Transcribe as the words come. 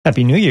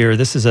Happy New Year.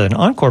 This is an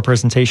encore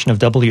presentation of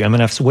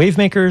WMNF's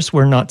Wavemakers.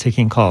 We're not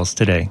taking calls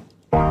today.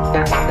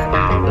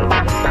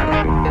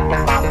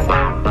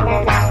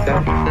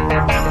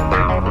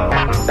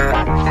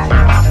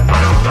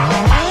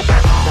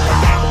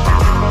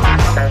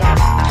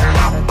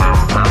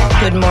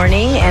 Good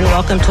morning and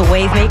welcome to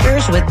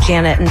Wavemakers with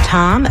Janet and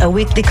Tom, a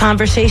weekly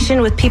conversation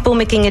with people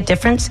making a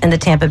difference in the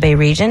Tampa Bay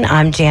region.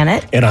 I'm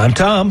Janet. And I'm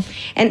Tom.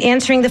 And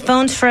answering the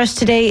phones for us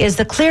today is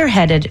the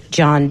clear-headed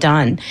John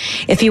Dunn.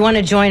 If you want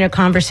to join our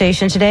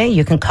conversation today,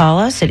 you can call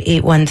us at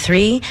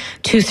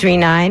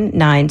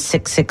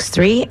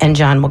 813-239-9663 and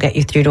John will get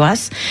you through to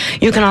us.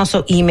 You can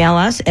also email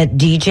us at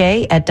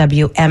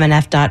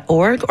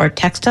dj@wmnf.org or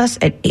text us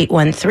at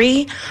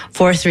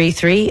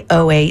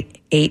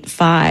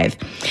 813-433-0885.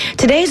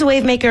 Today's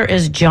Wavemaker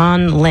is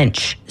John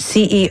Lynch,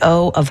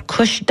 CEO of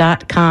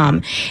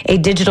Kush.com, a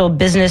digital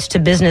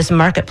business-to-business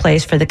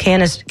marketplace for the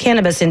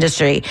cannabis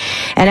industry.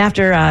 And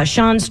after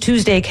Sean's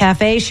Tuesday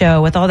Cafe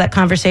show with all that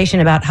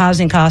conversation about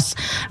housing costs,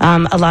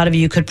 a lot of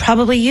you could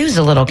probably use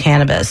a little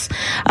cannabis.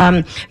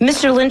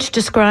 Mr. Lynch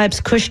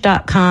describes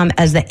Kush.com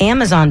as the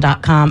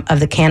Amazon.com of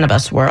the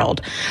cannabis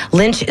world.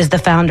 Lynch is the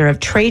founder of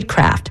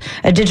Tradecraft,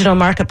 a digital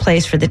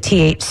marketplace for the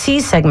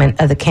THC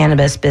segment of the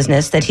cannabis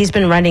business that he's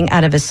been running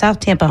out of his South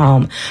Tampa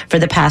home for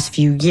the past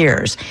few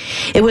years.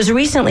 It was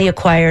recently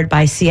acquired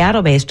by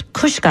Seattle-based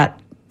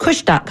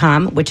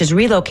Kush.com, which is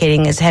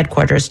relocating its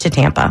headquarters to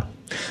Tampa.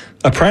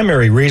 A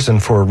primary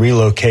reason for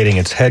relocating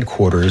its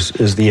headquarters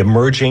is the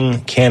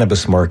emerging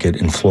cannabis market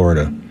in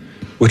Florida,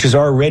 which is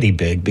already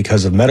big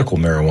because of medical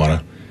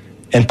marijuana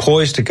and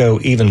poised to go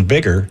even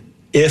bigger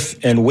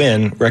if and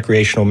when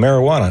recreational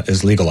marijuana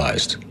is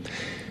legalized.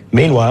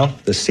 Meanwhile,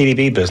 the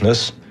CBD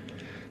business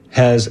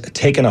has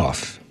taken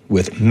off,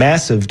 with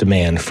massive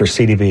demand for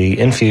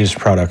CBD-infused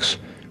products,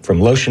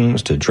 from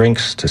lotions to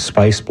drinks to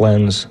spice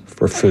blends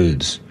for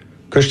foods.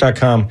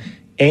 Kush.com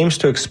aims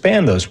to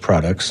expand those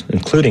products,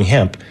 including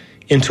hemp,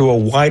 into a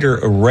wider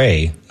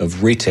array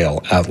of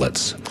retail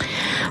outlets.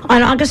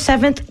 On August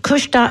 7th,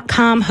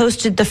 Kush.com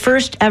hosted the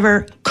first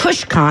ever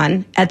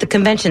KushCon at the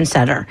Convention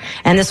Center,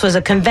 and this was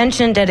a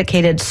convention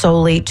dedicated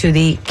solely to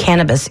the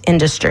cannabis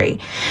industry.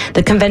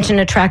 The convention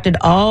attracted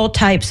all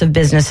types of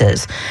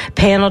businesses.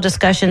 Panel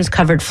discussions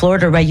covered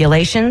Florida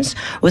regulations,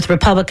 with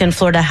Republican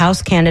Florida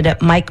House candidate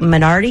Mike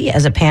Minardi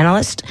as a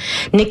panelist.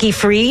 Nikki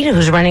Fried,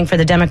 who's running for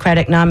the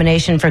Democratic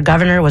nomination for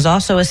governor, was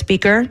also a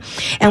speaker.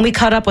 And we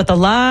caught up with a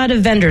lot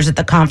of vendors at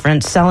the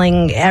conference,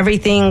 selling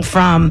everything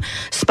from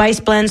spice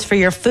blends for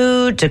your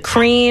food to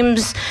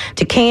creams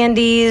to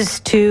candies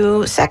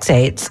to sex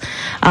aids.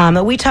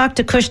 We talked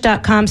to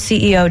Kush.com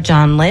CEO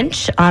John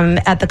Lynch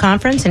at the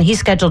conference, and he's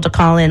scheduled to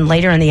call in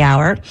later in the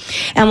hour.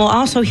 And we'll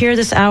also hear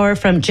this hour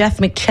from Jeff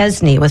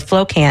McChesney with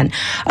FloCan,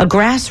 a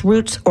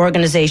grassroots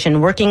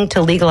organization working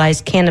to legalize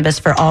cannabis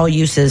for all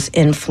uses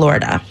in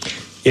Florida.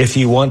 If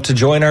you want to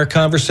join our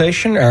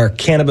conversation, our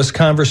cannabis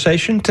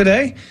conversation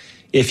today,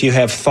 if you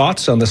have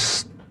thoughts on the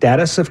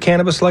status of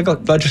cannabis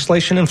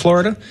legislation in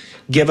Florida,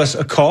 give us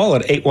a call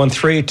at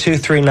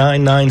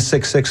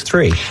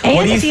 813-239-9663.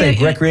 What do you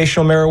think?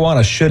 Recreational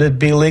marijuana, should it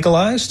be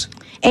legalized?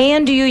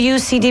 And do you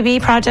use CBD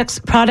products,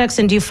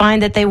 and do you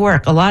find that they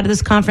work? A lot of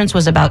this conference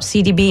was about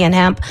CBD and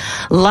hemp.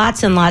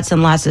 Lots and lots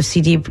and lots of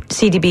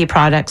CBD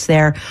products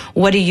there.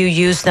 What do you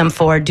use them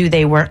for? Do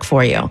they work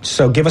for you?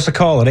 So give us a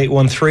call at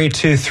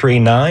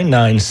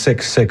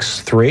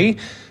 813-239-9663.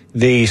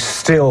 The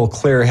still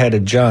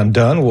clear-headed John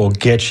Dunn will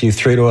get you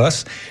through to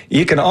us.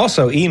 You can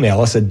also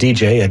email us at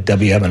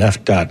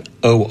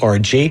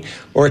dj@wmnf.org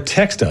or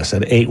text us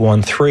at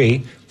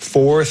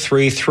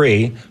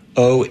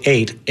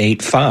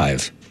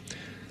 813-433-0885.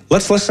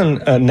 Let's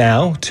listen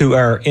now to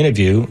our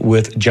interview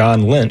with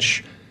John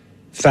Lynch,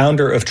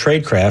 founder of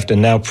Tradecraft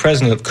and now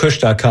president of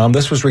Kush.com.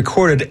 This was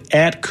recorded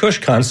at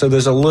KushCon, so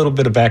there's a little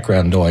bit of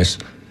background noise.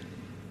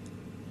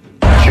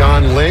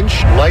 John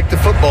Lynch, like the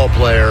football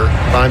player,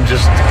 I'm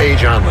just a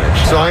John Lynch.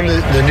 So I'm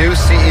the new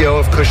CEO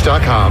of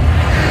Kush.com.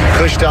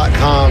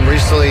 Kush.com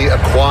recently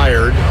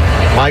acquired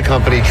my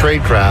company,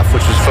 Tradecraft,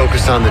 which was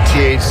focused on the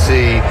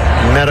THC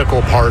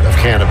medical part of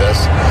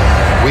cannabis.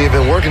 We have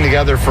been working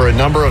together for a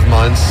number of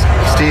months.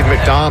 Steve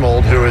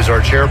McDonald, who is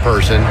our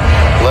chairperson,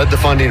 led the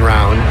funding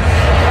round,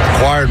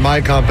 acquired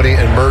my company,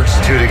 and merged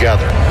the two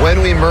together.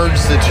 When we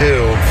merged the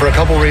two, for a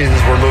couple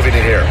reasons, we're moving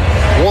it here.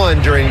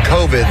 One, during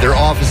COVID, their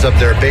office up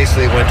there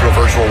basically went to a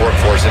virtual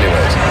workforce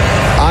anyways.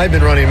 I've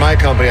been running my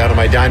company out of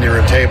my dining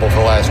room table for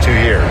the last 2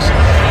 years.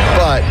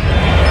 But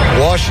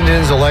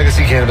Washington is a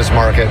legacy cannabis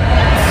market.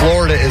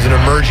 Florida is an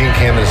emerging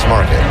cannabis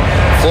market.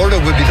 Florida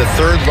would be the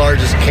third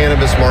largest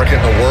cannabis market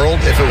in the world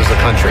if it was a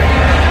country.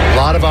 A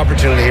lot of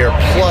opportunity here,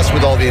 plus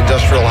with all the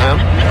industrial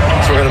hemp.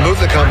 So we're going to move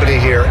the company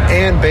here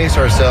and base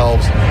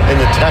ourselves in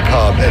the tech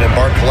hub at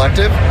Embark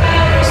Collective.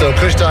 So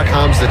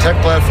Kush.com is the tech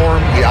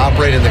platform. We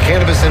operate in the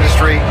cannabis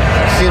industry.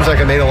 Seems like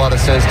it made a lot of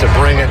sense to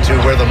bring it to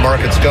where the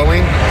market's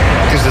going.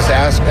 Gives us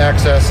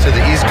access to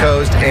the East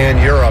Coast and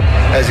Europe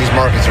as these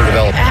markets are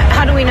developing.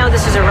 How do we know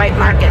this is a right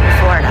market in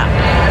Florida?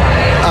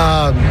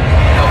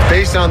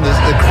 based on the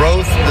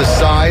growth, the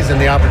size, and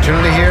the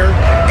opportunity here,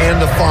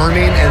 and the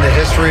farming and the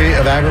history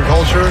of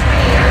agriculture,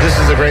 this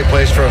is a great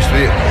place for us to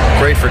be.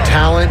 Great for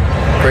talent,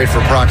 great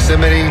for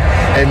proximity,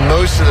 and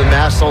most of the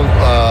national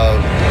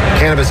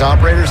cannabis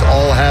operators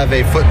all have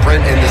a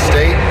footprint in the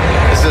state.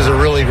 This is a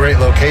really great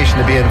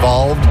location to be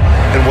involved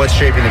in what's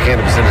shaping the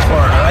cannabis industry.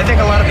 I think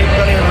a lot of people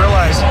don't even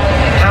realize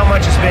how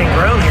much is being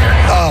grown here.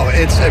 Oh,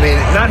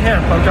 not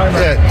hemp, I'm talking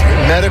about.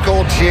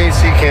 Medical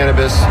THC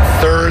cannabis,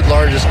 third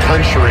largest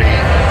country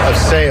of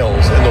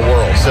sales in the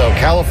world. So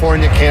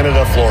California,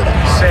 Canada, Florida.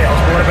 Sales,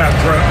 what about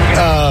growth?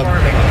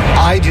 Farming?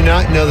 I do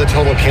not know the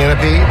total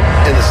canopy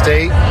in the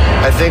state.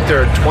 I think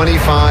there are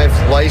 25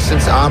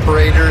 licensed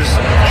operators.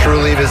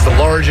 TrueLeaf is the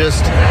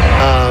largest.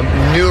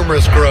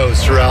 Numerous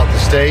grows throughout the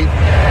state.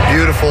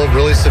 Beautiful,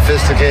 really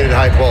sophisticated,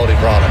 high-quality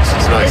products.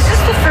 It's nice. Is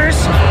this the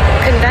first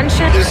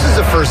convention? This is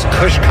the first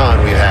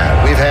KushCon we've had.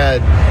 We've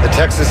had the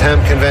Texas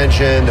Hemp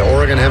Convention, the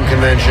Oregon Hemp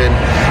Convention.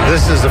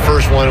 This is the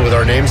first one with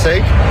our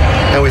namesake,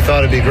 and we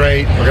thought it'd be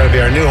great. We're going to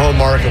be our new home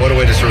market. What a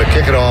way to sort of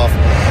kick it off.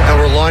 And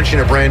we're launching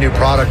a brand new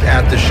product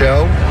at the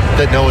show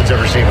that no one's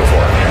ever seen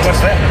before.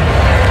 What's that?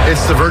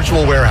 It's the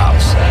virtual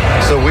warehouse.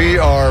 So we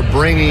are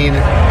bringing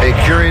a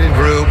curated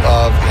group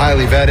of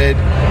highly vetted,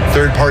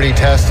 third-party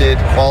tested,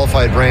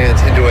 qualified brands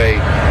into a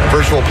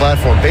virtual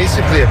platform,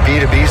 basically a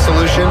B2B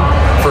solution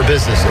for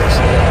businesses.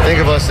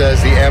 Think of us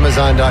as the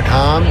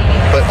Amazon.com,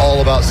 but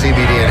all about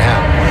CBD and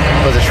hemp.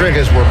 But the trick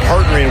is we're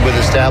partnering with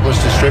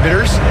established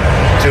distributors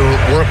to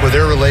work with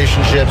their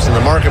relationships in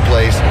the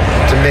marketplace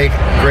to make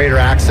greater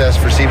access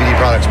for CBD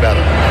products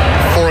better.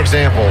 For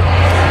example,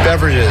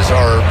 beverages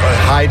are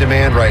high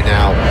demand right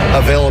now.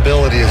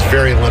 Availability is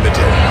very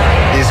limited.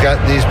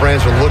 These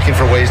brands are looking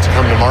for ways to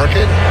come to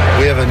market.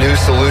 We have a new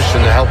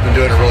solution to help them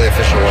do it in a really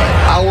efficient way.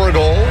 Our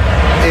goal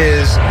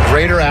is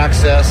greater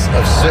access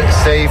of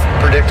safe,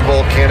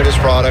 predictable cannabis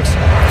products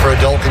for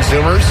adult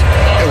consumers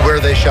and where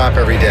they shop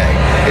every day.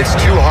 It's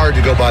too hard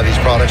to go buy these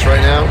products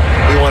right now.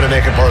 We want to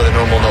make it part of the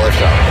normal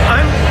lifestyle.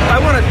 I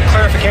want a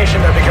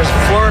clarification though, because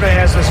Florida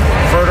has this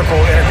vertical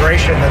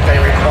integration that they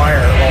require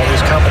of all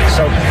these companies.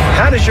 So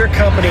how does your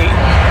company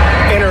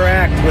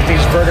interact with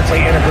these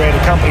vertically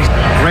integrated companies?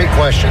 Great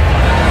question.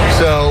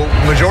 So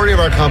majority of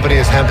our company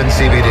is hemp and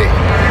CBD.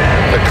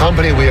 The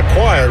company we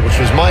acquired, which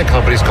was my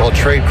company, is called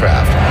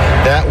Tradecraft.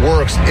 That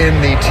works in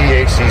the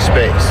THC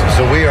space.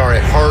 So we are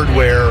a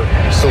hardware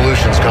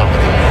solutions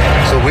company.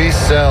 So we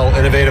sell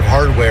innovative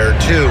hardware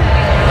to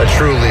a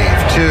TrueLeaf,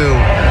 to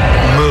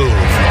Move,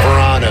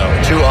 Verano,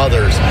 to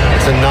others.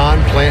 It's a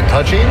non-plant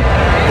touching,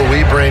 but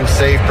we bring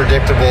safe,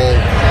 predictable,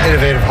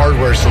 innovative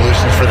hardware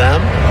solutions for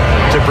them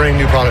to bring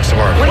new products to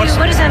market. What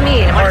does that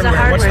mean? What is a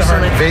hardware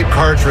solution? Vape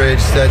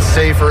cartridge that's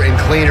safer and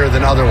cleaner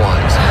than other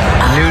ones.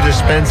 New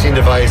dispensing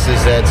devices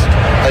that's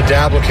a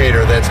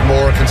dabblicator that's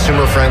more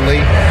consumer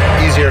friendly,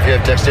 easier if you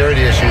have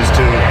dexterity issues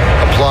to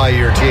apply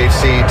your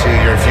THC to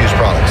your infused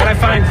products. What I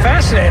find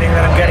fascinating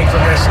that I'm getting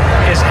from this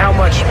is how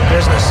much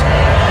business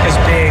is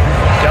being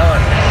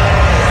done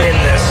in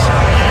this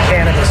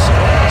cannabis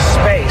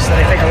space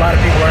that I think a lot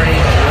of people aren't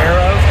even aware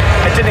of.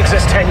 It didn't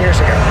exist 10 years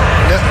ago.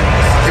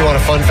 You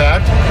want a fun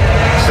fact?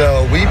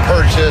 So we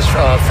purchased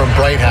from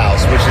Bright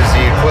House, which is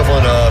the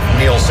equivalent of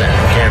Nielsen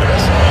in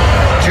cannabis.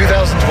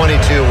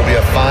 2022 will be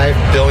a $5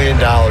 billion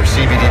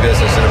CBD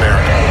business in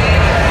America.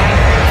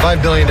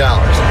 $5 billion.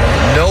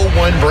 No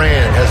one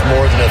brand has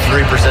more than a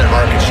 3%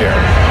 market share.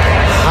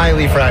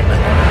 Highly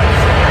fragmented.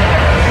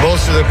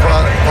 Most of the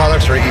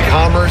products are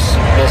e-commerce.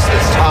 Most of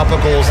it's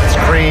topicals, it's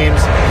creams.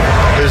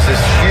 There's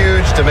this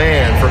huge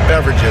demand for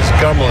beverages,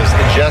 gummies,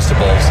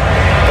 ingestibles.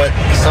 But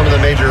some of the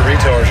major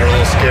retailers are a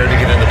little scared to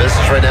get into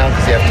business right now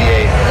because the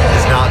FDA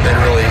has not been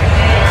really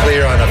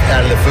clear on an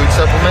additive food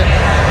supplement.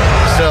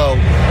 So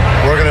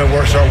we're going to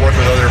start working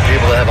with other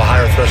people that have a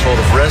higher threshold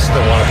of risk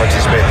that want to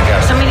participate in the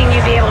category. So meaning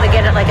you'd be able to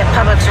get it like at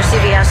Publix or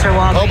CVS or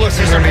Walgreens? Publix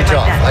is going to be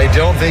tough. I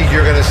don't think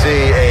you're going to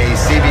see a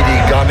CBD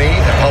gummy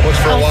at Publix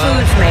for a while.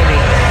 Whole Foods maybe.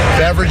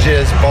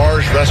 Beverages,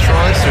 bars,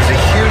 restaurants, there's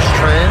a huge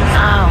trend.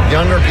 Oh.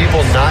 Younger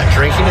people not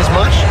drinking as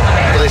much,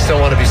 but they still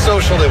want to be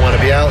social, they want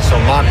to be out. So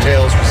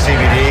mocktails with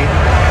CBD.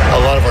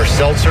 A lot of our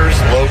seltzers,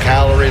 low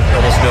calorie,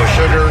 almost no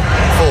sugar,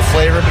 full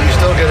flavor, but you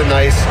still get a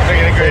nice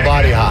full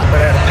body hop. But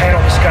at a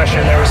panel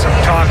discussion, there was some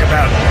talk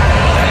about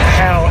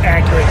how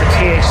accurate the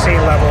THC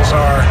levels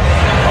are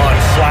on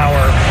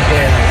flower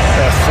in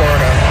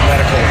Florida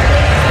medical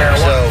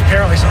marijuana. So,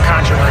 apparently some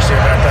controversy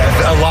about that.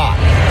 A lot.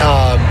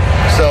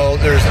 So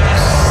there's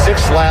 6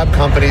 lab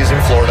companies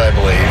in Florida, I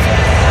believe.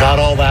 Not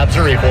all labs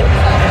are equal.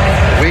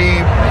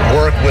 We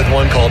work with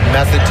one called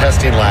Method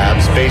Testing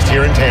Labs based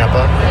here in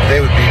Tampa.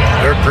 They're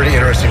a pretty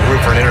interesting group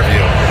for an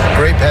interview.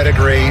 Great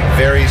pedigree,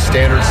 very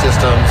standard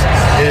systems.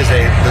 It is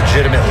a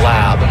legitimate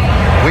lab.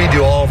 We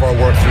do all of our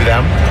work through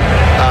them.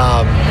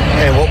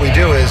 And what we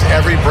do is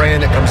every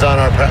brand that comes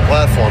on our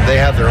platform, they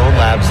have their own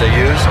labs they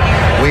use.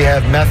 We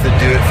have Method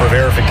do it for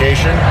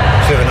verification.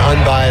 So we have an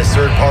unbiased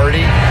third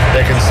party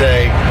that can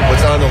say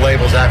what's on the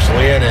label is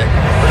actually in it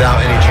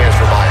without any chance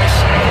for bias.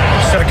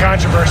 So the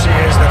controversy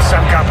is that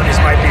some companies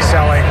might be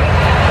selling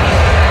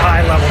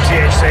high-level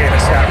THC, and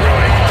it's not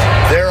ruining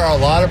it. There are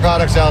a lot of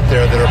products out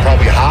there that are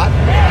probably hot.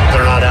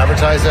 They're not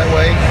advertised that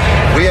way.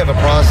 We have a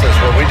process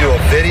where we do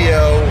a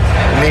video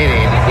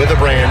meeting with a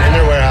brand in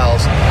their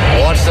warehouse,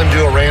 watch them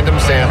do a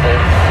random sample,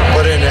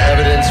 put it in an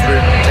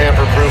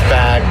tamper-proof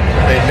bag,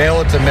 they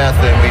mail it to meth,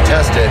 and we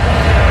test it.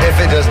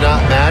 If it does not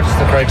match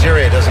the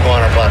criteria, it doesn't go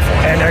on our platform.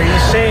 And are you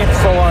seeing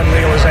full-on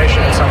legalization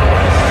at some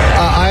point?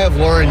 I have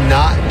learned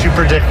not to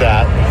predict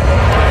that.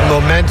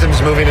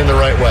 Momentum's moving in the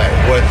right way.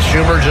 What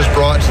Schumer just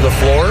brought to the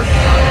floor,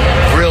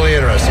 really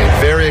interesting.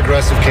 Very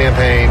aggressive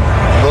campaign,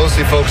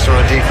 mostly focused on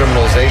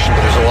decriminalization,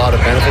 but there's a lot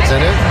of benefits in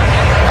it.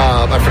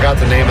 I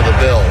forgot the name of the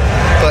bill.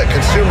 But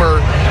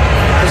consumer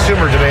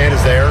demand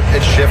is there.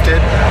 It's shifted,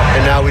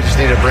 and now we just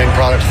need to bring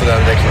products for them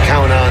they can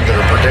count on that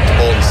are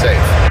predictable and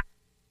safe.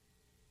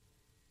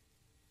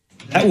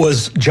 That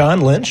was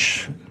John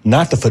Lynch,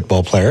 not the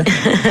football player.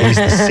 He's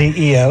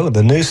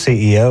the new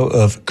CEO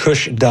of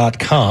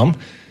Kush.com,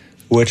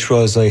 which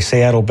was a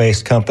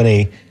Seattle-based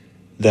company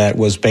that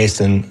was based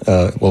in,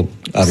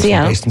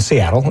 based in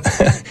Seattle.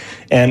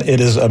 And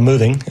it is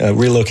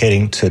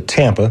relocating to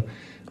Tampa,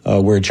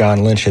 where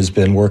John Lynch has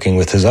been working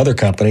with his other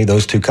company.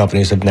 Those two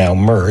companies have now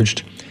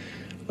merged.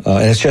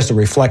 And it's just a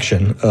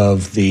reflection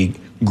of the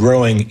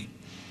growing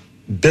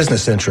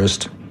business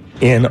interest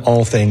in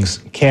all things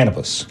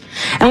cannabis.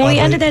 And when we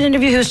ended that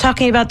interview, he was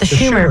talking about the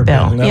Schumer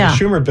bill. Now, the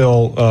Schumer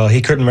bill,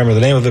 he couldn't remember the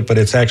name of it, but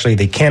it's actually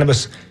the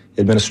Cannabis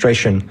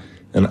Administration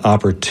and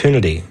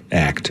Opportunity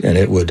Act, and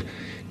it would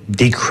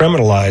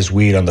decriminalize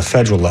weed on the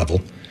federal level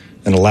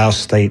and allow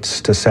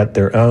states to set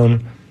their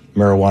own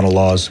marijuana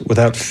laws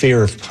without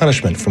fear of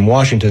punishment from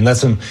Washington.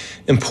 That's an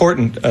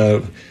important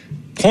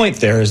point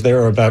there, is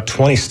there are about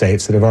 20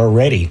 states that have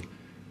already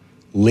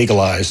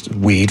legalized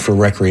weed for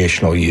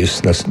recreational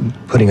use. That's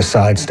putting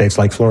aside states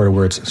like Florida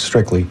where it's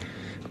strictly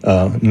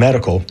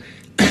medical,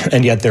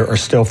 and yet there are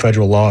still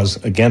federal laws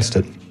against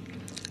it.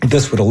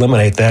 This would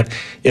eliminate that.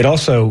 It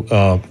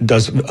also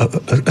does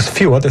a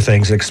few other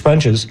things. It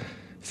expunges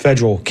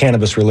federal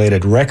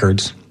cannabis-related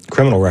records,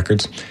 criminal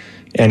records,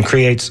 and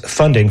creates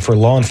funding for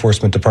law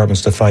enforcement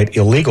departments to fight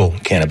illegal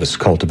cannabis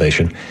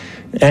cultivation.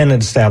 And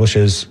it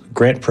establishes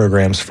grant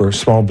programs for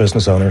small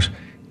business owners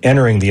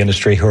entering the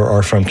industry who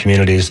are from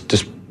communities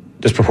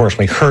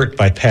disproportionately hurt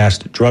by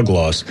past drug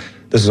laws.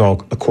 This is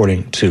all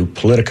according to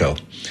Politico.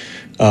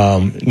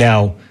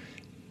 Now,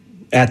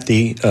 at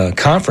the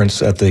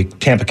conference at the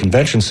Tampa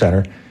Convention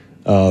Center,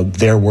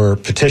 there were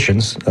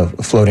petitions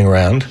floating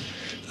around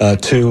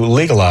to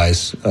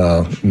legalize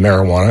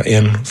marijuana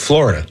in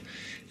Florida.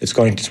 It's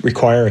going to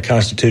require a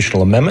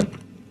constitutional amendment,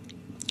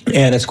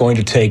 and it's going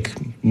to take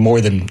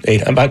more than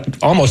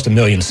almost 1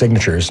 million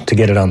signatures to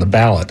get it on the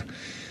ballot.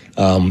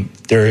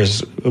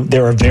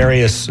 There are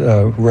various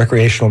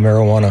recreational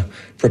marijuana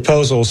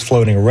proposals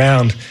floating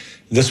around.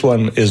 This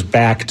one is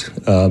backed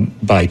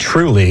by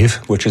Trulieve,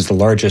 which is the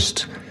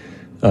largest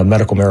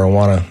medical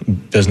marijuana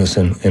business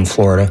in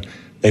Florida.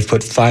 They've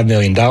put $5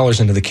 million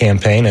into the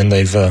campaign, and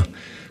they've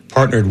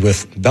partnered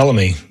with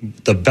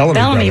the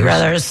Bellamy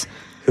Brothers,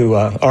 who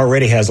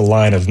already has a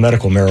line of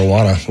medical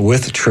marijuana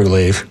with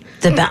Trulieve.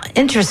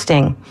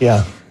 Interesting.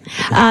 Yeah.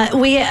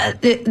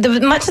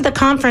 Much of the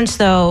conference,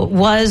 though,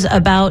 was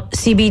about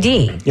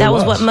CBD. That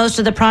was what most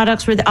of the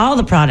products were. All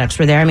the products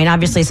were there. I mean,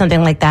 obviously,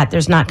 something like that,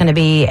 there's not going to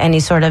be any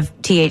sort of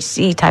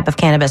THC type of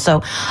cannabis.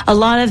 So a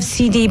lot of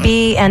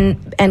CBD and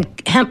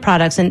hemp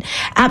products and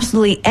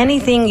absolutely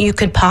anything you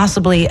could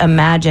possibly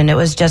imagine. It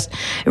was just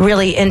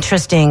really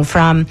interesting,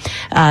 from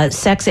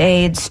sex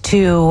aids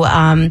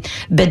to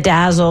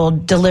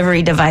bedazzled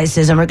delivery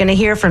devices. And we're going to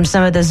hear from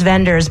some of those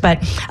vendors.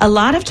 But a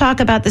lot of talk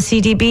about the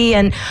CBD,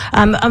 and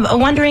I'm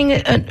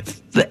wondering,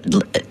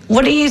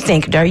 what do you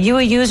think? Are you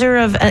a user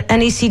of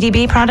any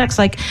CBD products?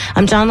 Like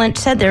John Lynch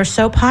said, they're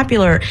so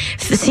popular.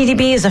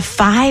 CBD is a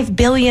 $5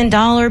 billion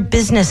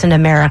business in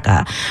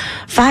America.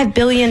 $5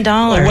 billion.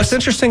 Well, what's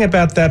interesting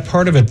about that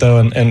part of it, though,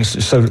 and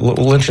so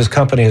Lynch's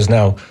company has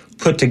now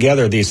put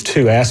together these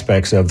two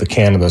aspects of the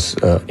cannabis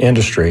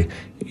industry.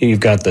 You've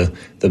got the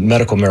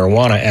medical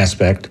marijuana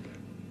aspect,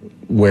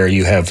 where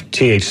you have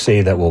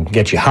THC that will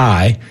get you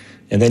high.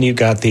 And then you've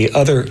got the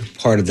other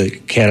part of the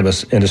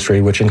cannabis industry,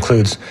 which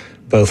includes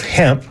both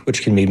hemp,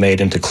 which can be made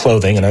into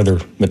clothing and other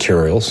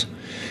materials,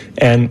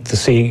 and the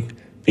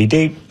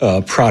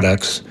CBD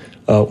products,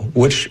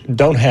 which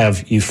don't have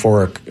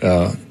euphoric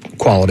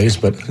qualities,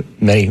 but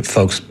many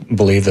folks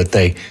believe that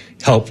they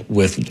help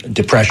with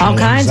depression, all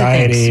kinds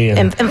anxiety, of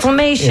things,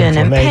 inflammation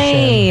and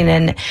pain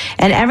and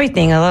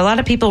everything. A lot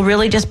of people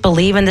really just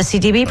believe in the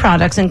CBD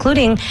products,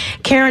 including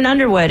Karen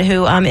Underwood,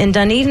 who in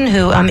Dunedin,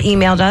 who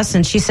emailed us,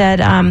 and she said,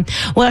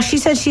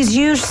 she's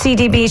used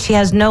CBD. She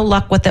has no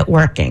luck with it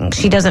working.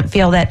 She doesn't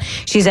feel that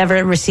she's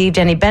ever received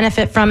any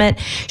benefit from it.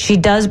 She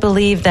does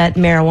believe that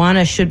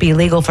marijuana should be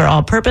legal for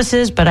all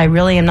purposes, but I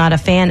really am not a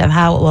fan of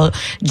how it will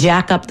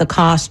jack up the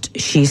cost,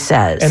 she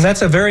says. And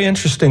that's a very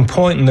interesting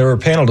point, and there were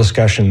panel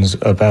discussions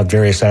questions about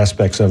various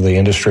aspects of the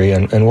industry,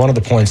 and one of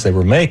the points they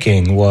were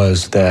making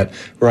was that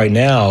right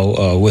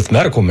now, with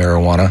medical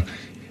marijuana,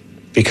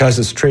 because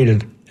it's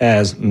treated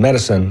as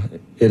medicine,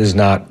 it is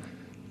not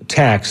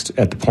taxed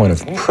at the point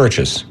of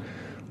purchase,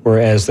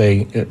 whereas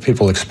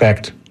people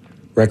expect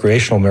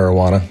recreational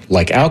marijuana,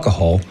 like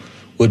alcohol,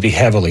 would be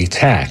heavily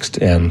taxed,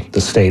 and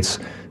the states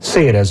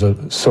see it as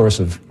a source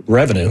of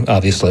revenue,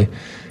 obviously.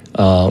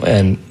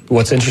 And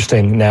what's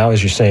interesting now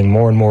is you're seeing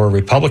more and more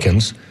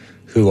Republicans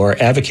who are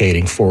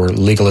advocating for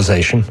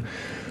legalization,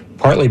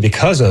 partly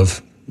because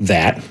of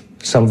that.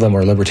 Some of them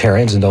are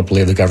libertarians and don't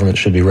believe the government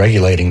should be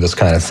regulating this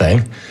kind of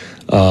thing.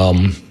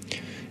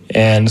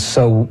 And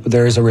so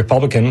there is a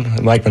Republican,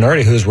 Mike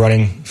Minardi, who's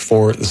running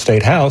for the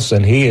state house,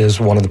 and he is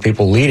one of the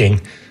people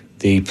leading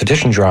the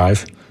petition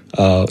drive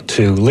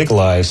to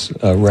legalize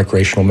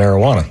recreational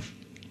marijuana.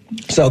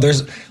 So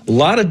there's a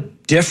lot of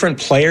different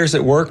players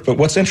at work, but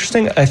what's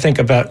interesting, I think,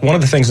 one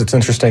of the things that's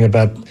interesting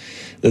about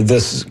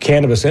this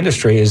cannabis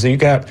industry is that you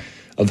got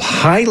a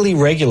highly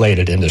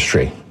regulated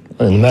industry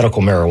in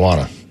medical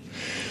marijuana,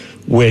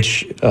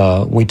 which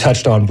we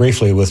touched on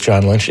briefly with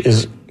John Lynch,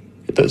 is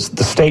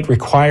the state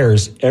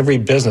requires every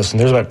business, and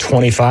there's about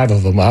 25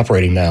 of them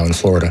operating now in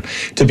Florida,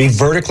 to be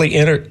vertically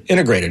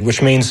integrated,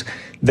 which means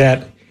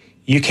that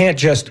you can't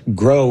just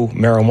grow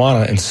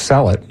marijuana and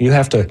sell it. You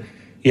have to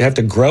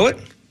grow it,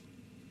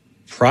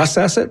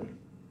 process it,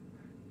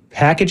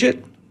 package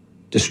it,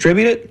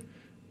 distribute it,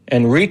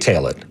 and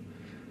retail it.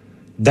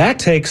 That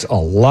takes a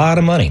lot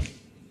of money.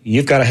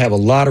 You've got to have a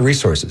lot of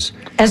resources.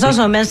 It's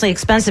also immensely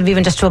expensive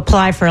even just to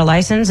apply for a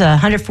license,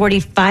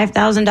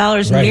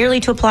 $145,000 right.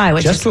 Nearly to apply,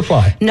 which just is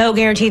no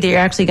guarantee that you're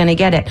actually going to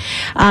get it.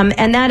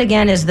 And that,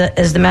 again, is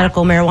the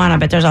medical marijuana.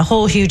 But there's a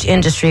whole huge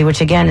industry, which,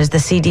 again, is the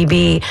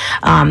CDB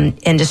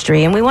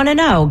industry. And we want to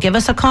know. Give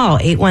us a call,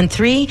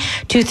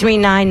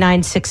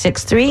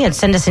 813-239-9663, and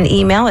send us an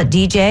email at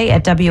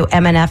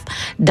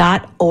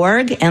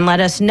dj@wmnf.org and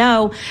let us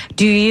know,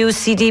 do you use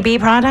CDB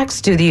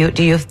products? Do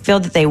you feel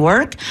that they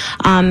work?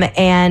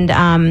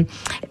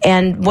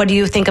 And what do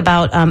you think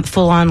about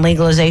full-on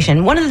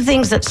legalization? One of the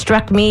things that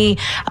struck me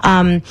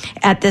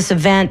at this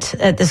event,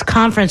 at this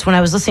conference, when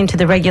I was listening to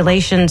the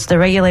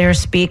regulators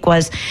speak,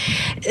 was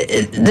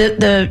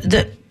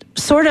the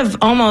sort of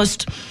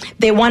almost,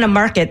 they want a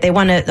market. They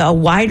want a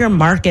wider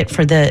market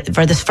for the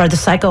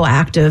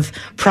psychoactive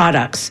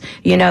products.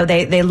 You know,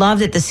 they love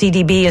that the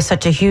CDB is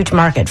such a huge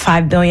market,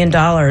 $5 billion,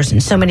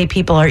 and so many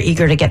people are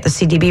eager to get the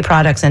CDB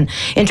products. And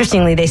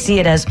interestingly, they see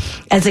it as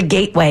a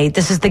gateway.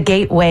 This is the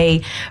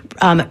gateway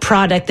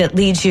product that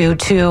leads you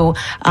to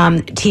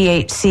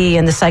THC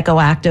and the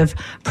psychoactive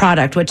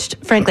product, which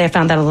frankly I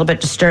found that a little bit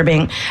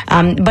disturbing.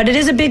 But it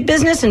is a big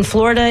business, and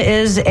Florida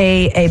is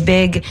a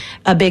big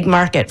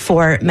market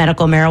for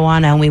medical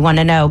marijuana, and we want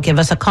to know. Give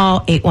us a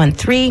call,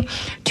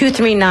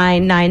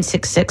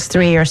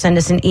 813-239-9663, or send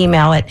us an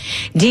email at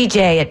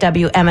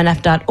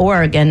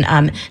dj@wmnf.org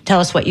and tell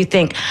us what you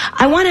think.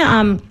 I want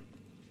to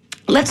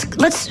let's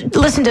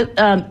listen to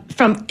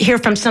hear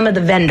from some of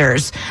the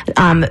vendors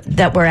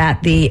that were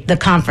at the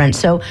conference.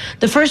 So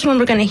the first one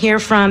we're going to hear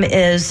from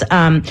is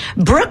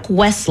Brooke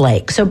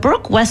Westlake. So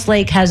Brooke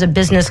Westlake has a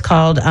business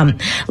called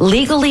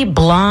Legally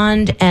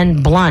Blonde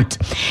and Blunt,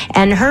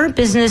 and her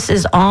business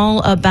is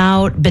all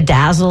about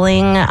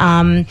bedazzling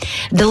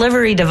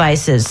delivery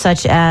devices,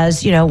 such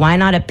as, why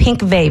not a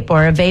pink vape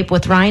or a vape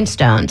with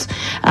rhinestones?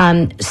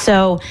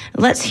 So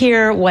let's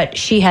hear what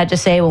she had to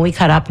say when we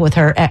caught up with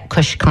her at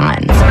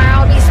KushCon.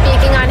 Tomorrow I'll be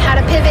speaking on how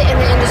to pivot in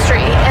the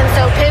industry. And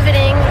so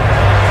pivoting,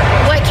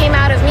 what came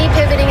out of me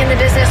pivoting in the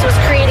business was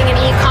creating an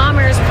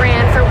e-commerce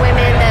brand for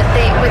women that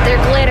with their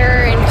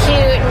glitter and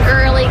cute and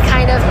girly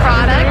kind of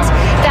product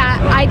that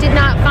I did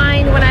not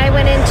find when I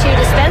went into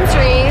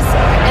dispensaries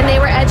and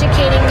they were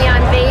educating me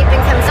on vape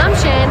and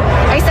consumption.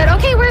 I said,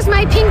 okay, where's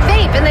my pink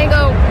vape? And they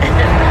go,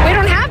 we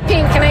don't have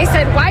pink. And I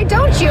said, why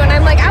don't you? And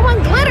I'm like, I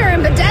want glitter and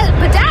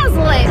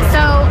bedazzle it.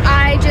 So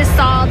I just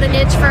saw the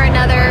niche for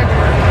another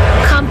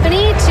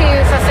company to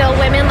fulfill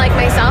women like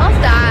myself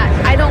that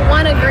I don't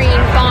want a green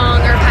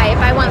bong or pipe.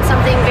 I want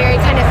something very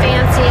kind of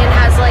fancy and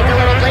has like a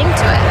little bling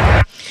to it.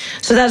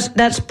 So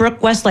that's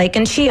Brooke Westlake,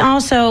 and she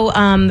also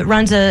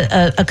runs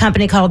a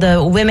company called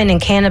the Women in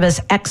Cannabis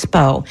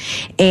Expo,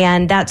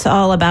 and that's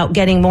all about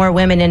getting more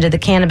women into the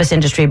cannabis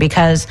industry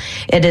because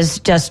it is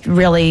just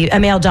really a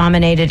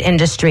male-dominated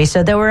industry.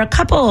 So there were a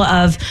couple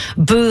of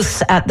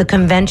booths at the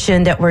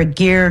convention that were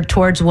geared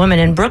towards women,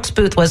 and Brooke's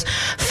booth was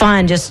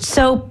fun, just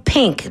so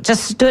pink,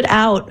 just stood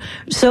out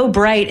so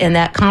bright in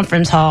that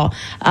conference hall.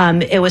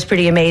 It was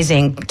pretty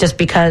amazing, just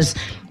because.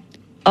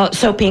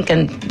 So pink,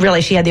 and really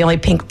she had the only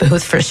pink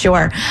booth for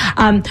sure.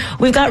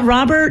 We've got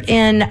Robert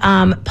in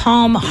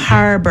Palm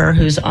Harbor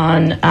who's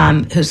on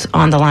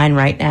the line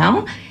right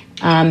now.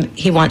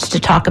 He wants to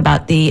talk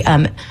about the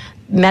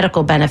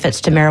medical benefits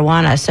to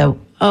marijuana. So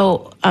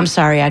Oh, I'm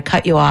sorry, I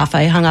cut you off.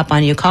 I hung up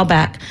on you. Call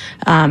back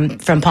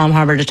from Palm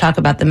Harbor to talk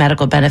about the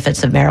medical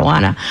benefits of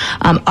marijuana.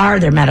 Are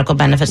there medical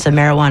benefits of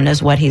marijuana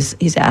is what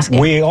he's asking.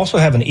 We also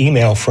have an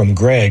email from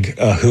Greg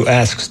who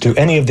asks, do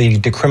any of the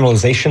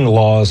decriminalization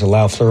laws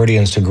allow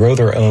Floridians to grow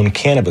their own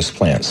cannabis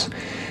plants?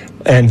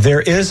 And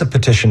there is a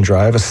petition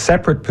drive, a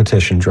separate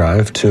petition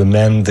drive, to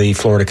amend the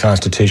Florida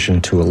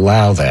Constitution to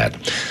allow that.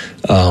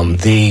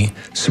 The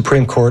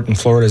Supreme Court in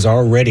Florida has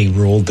already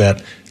ruled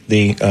that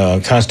the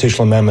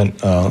constitutional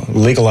amendment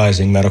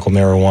legalizing medical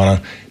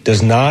marijuana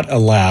does not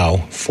allow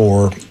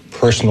for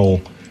personal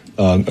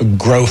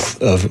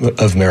growth of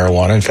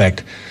marijuana. In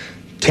fact,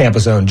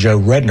 Tampa's own Joe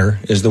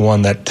Redner is the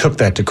one that took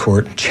that to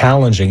court,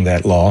 challenging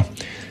that law.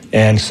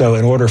 And so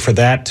in order for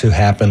that to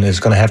happen, there's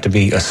going to have to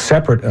be a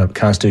separate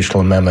constitutional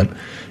amendment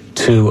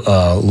to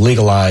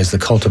legalize the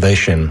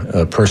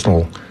cultivation,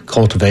 personal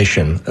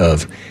cultivation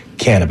of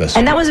cannabis.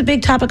 And that was a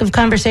big topic of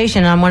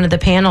conversation on one of the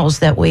panels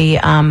that we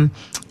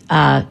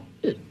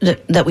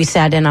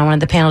sat in on, one of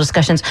the panel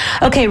discussions.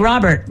 Okay,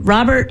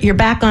 Robert, you're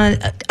back on.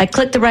 I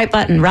clicked the right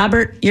button.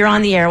 Robert, you're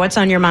on the air. What's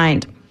on your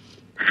mind?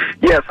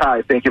 Yes,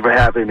 hi. Thank you for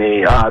having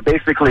me.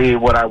 Basically,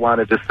 what I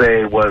wanted to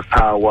say was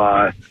how,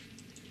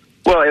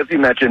 well, as you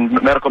mentioned,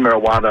 medical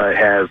marijuana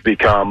has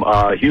become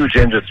a huge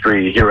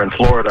industry here in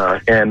Florida.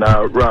 And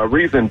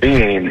reason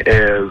being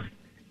is,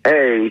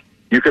 A,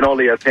 you can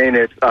only obtain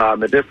it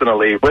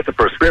medicinally with a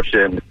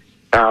prescription.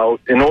 Now,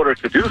 in order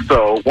to do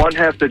so, one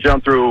has to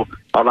jump through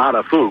a lot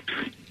of hoops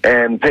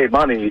and pay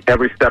money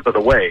every step of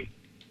the way.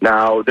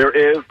 Now, there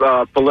is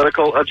a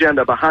political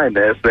agenda behind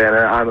this, and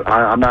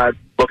I'm not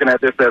looking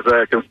at this as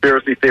a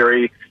conspiracy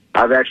theory.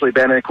 I've actually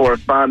been in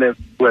correspondence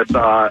with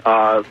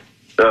the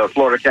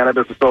Florida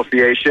Cannabis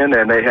Association,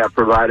 and they have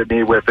provided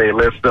me with a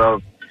list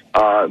of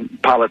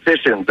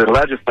politicians and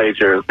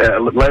legislators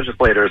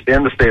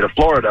in the state of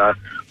Florida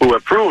who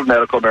approved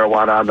medical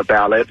marijuana on the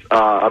ballot.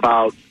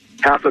 About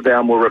half of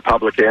them were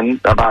Republican,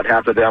 about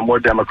half of them were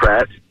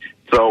Democrats.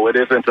 So it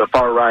isn't a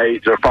far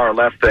right or far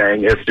left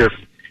thing. It's just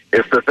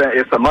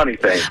it's a money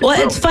thing.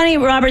 Well, it's funny,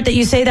 Robert, that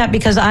you say that,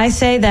 because I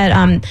say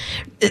that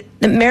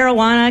the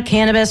marijuana,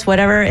 cannabis,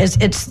 whatever, it's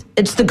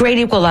the great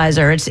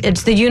equalizer.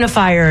 It's the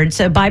unifier. It's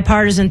a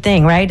bipartisan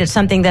thing, right? It's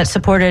something that's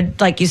supported,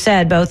 like you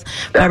said, both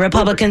by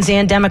Republicans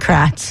and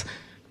Democrats.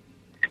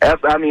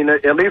 I mean,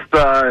 at least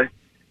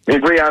we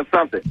agree on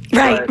something.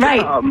 Right,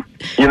 right.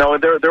 You know,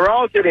 they're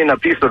all getting a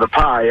piece of the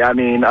pie. I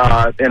mean,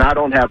 and I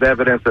don't have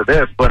evidence of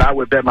this, but I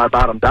would bet my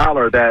bottom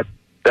dollar that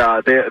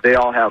they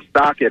all have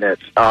stock in it.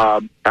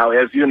 Now,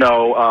 as you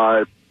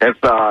know, as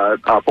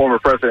former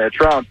President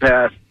Trump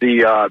passed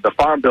the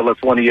Farm Bill of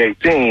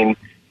 2018,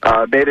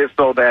 made it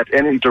so that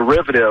any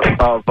derivative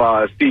of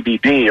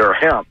CBD or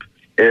hemp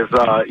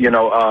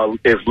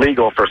is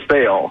legal for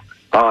sale.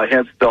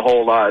 Hence the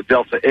whole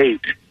Delta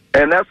 8,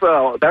 and that's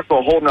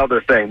a whole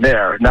nother thing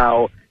there.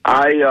 Now,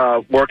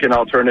 I work in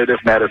alternative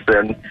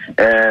medicine,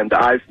 and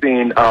I've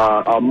seen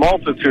a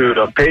multitude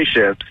of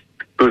patients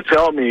who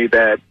tell me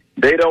that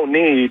they don't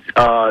need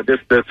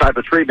this type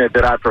of treatment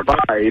that I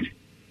provide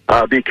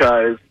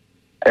because,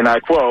 and I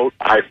quote,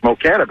 I smoke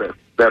cannabis.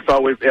 That's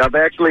always. I've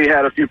actually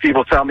had a few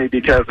people tell me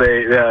because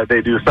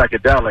they do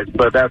psychedelics,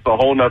 but that's a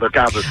whole nother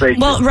conversation.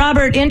 Well,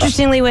 Robert,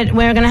 interestingly, we're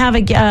going to have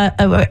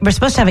we're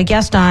supposed to have a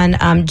guest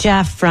on,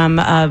 Jeff from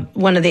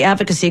one of the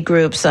advocacy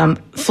groups,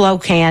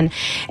 FlowCan,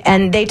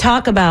 and they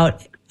talk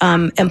about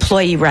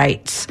employee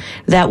rights,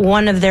 that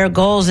one of their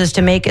goals is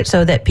to make it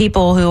so that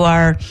people who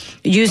are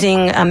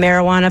using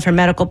marijuana for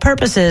medical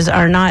purposes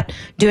are not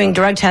doing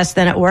drug tests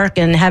then at work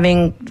and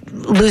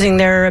losing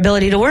their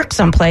ability to work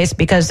someplace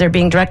because they're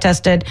being drug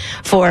tested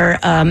for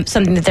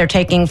something that they're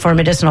taking for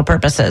medicinal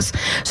purposes.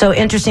 So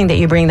interesting that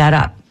you bring that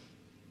up.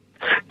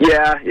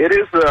 Yeah, it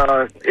is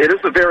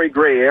a very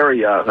gray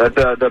area.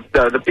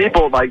 The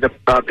people, like the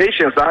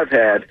patients I've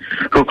had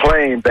who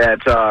claim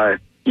that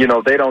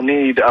they don't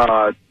need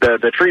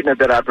the treatment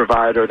that I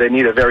provide, or they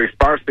need it very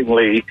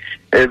sparsely.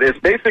 It's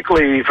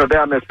basically, for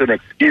them, it's an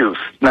excuse.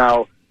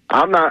 Now,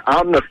 I'm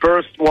the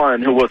first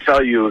one who will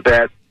tell you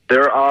that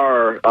there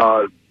are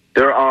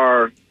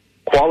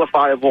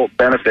qualifiable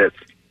benefits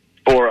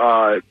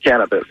for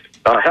cannabis,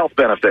 health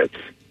benefits.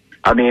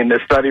 I mean, the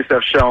studies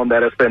have shown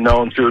that it's been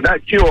known to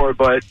not cure,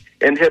 but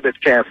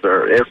inhibit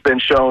cancer. It's been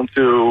shown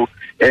to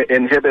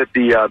inhibit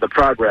the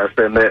progress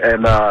and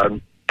the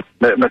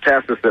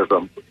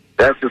metastasis.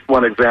 That's just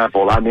one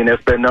example. I mean,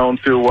 it's been known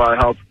to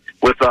help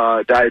with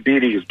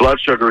diabetes, blood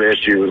sugar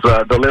issues.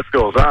 The list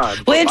goes on.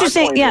 Well,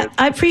 interesting. Yeah,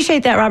 I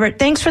appreciate that, Robert.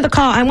 Thanks for the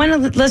call. I want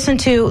to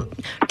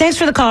thanks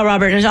for the call,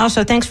 Robert, and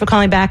also thanks for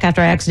calling back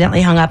after I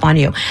accidentally hung up on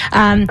you.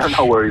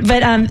 No worries.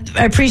 But I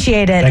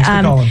appreciate it. Thanks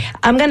for calling.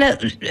 I'm going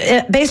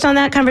to, based on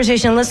that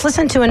conversation, let's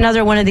listen to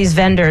another one of these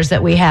vendors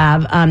that we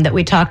have that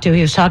we talked to.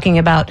 He was talking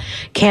about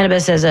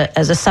cannabis as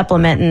a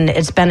supplement and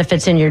its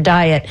benefits in your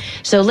diet.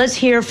 So let's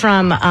hear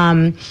from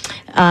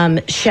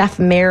Chef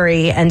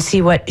Mary and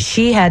see what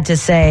she had to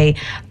say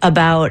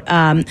about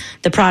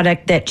the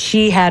product that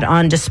she had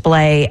on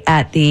display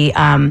at the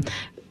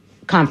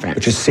conference.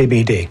 Which is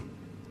CBD.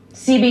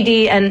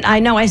 CBD, and I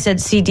know I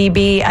said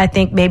CDB, I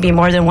think maybe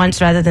more than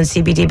once rather than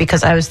CBD because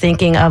I was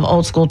thinking of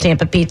old school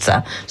Tampa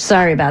pizza.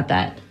 Sorry about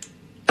that.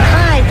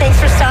 Hi, thanks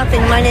for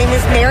stopping. My name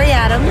is Mary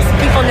Adams.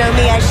 People know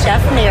me as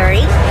Chef Mary.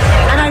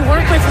 And I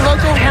work with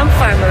local hemp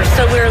farmers,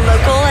 so we're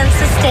local and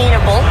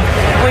sustainable.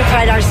 We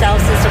pride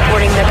ourselves in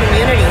supporting the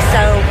community.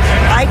 So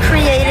I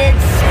created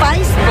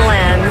spice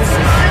blends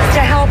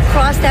to help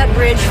cross that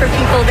bridge for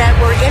people that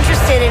were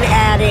interested in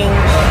adding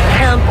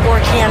hemp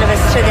or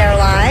cannabis to their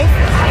life,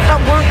 but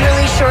weren't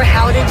really sure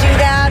how to do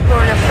that or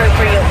an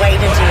appropriate way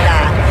to do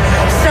that.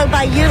 So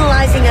by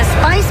utilizing a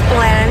spice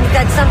blend,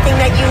 that's something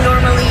that you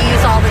normally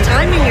use all the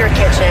time in your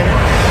kitchen,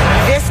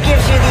 this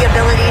gives you the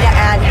ability to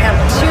add hemp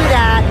to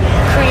that,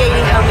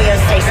 creating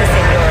homeostasis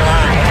in your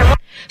life.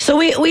 So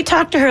we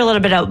talked to her a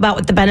little bit about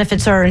what the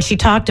benefits are, and she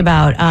talked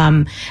about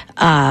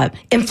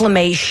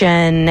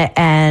inflammation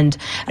and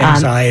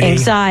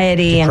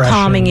anxiety and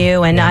calming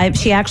you. And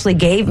she actually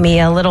gave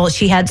me a little.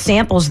 She had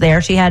samples there.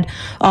 She had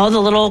all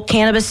the little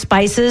cannabis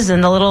spices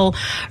and the little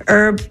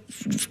herb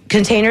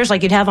containers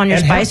like you'd have on your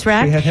spice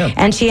rack.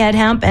 And she had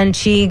hemp, and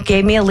she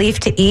gave me a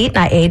leaf to eat, and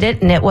I ate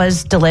it, and it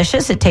was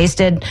delicious. It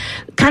tasted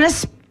kind of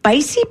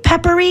spicy,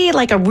 peppery,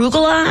 like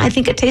arugula. I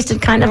think it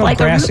tasted kind of like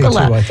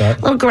arugula. Too, I thought.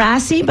 A little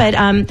grassy, but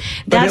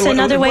that's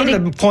another way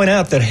to point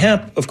out that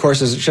hemp, of course,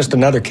 is just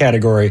another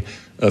category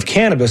of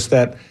cannabis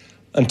that,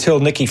 until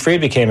Nikki Fried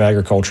became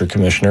agriculture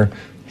commissioner,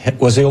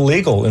 was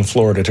illegal in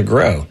Florida to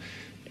grow.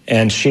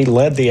 And she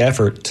led the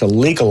effort to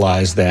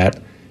legalize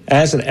that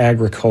as an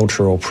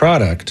agricultural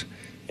product.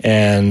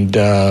 And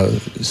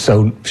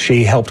so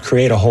she helped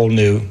create a whole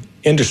new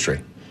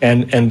industry.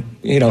 And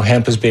you know,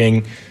 hemp is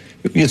being...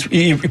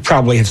 You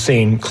probably have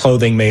seen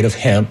clothing made of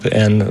hemp,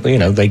 and you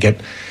know they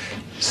get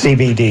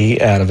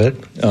CBD out of it.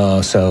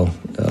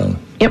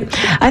 Yep.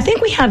 I think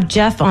we have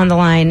Jeff on the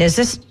line. Is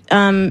this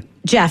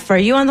Jeff? Are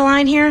you on the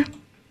line here?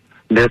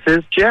 This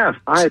is Jeff.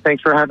 Hi,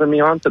 thanks for having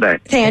me on today.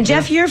 Hey, and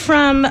Jeff, you're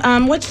from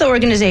what's the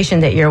organization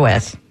that you're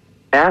with?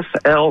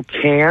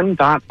 FLCAN.org.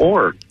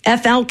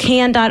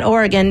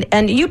 FLCAN.org.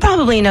 And you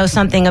probably know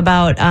something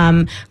about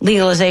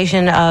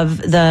legalization of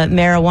the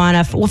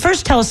marijuana. Well,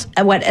 first tell us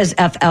what is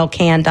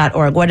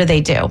FLCAN.org. What do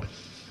they do?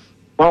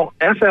 Well,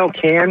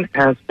 FLCAN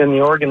has been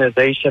the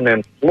organization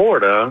in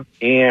Florida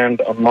and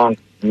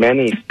amongst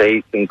many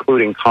states,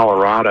 including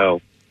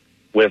Colorado,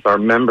 with our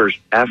members'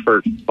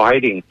 efforts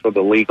fighting for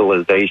the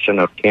legalization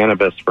of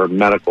cannabis for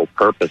medical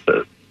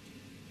purposes.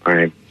 All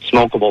right.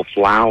 Smokable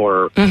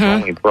flower is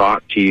only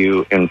brought to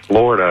you in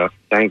Florida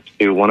thanks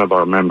to one of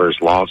our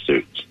members'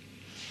 lawsuits.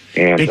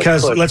 And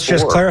because let's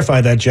just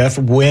clarify that, Jeff.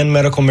 When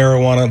medical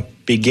marijuana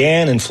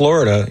began in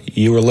Florida,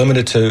 you were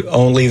limited to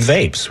only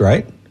vapes,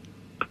 right?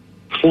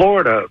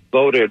 Florida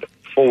voted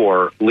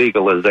for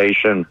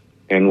legalization,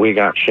 and we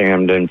got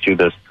shammed into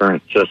this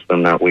current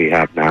system that we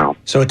have now.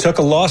 So it took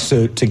a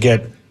lawsuit to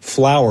get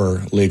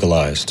flower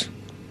legalized.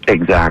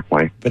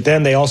 Exactly. But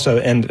then they also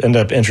end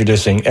up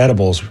introducing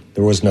edibles.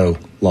 There was no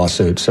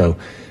lawsuit. So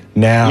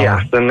now...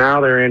 Yeah, so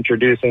now they're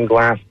introducing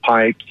glass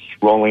pipes,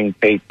 rolling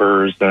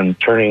papers, and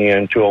turning it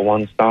into a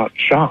one-stop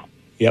shop.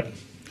 Yep.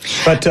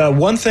 But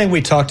one thing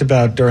we talked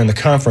about during the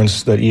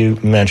conference that you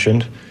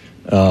mentioned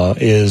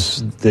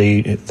is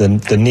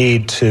the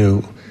need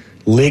to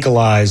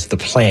legalize the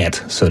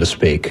plant, so to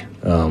speak,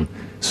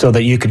 so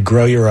that you could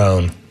grow your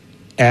own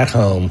at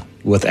home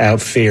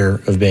without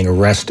fear of being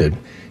arrested.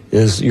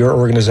 Is your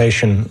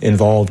organization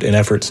involved in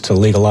efforts to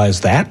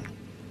legalize that?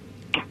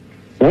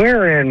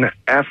 We're in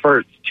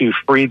efforts to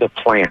free the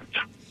plant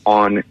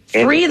on...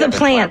 Free the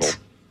plant. Level.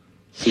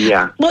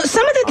 Yeah. Well,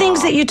 some of the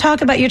things that you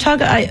talk about,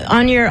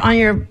 on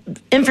your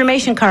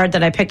information card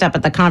that I picked up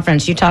at the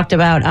conference, you talked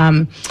about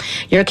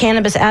your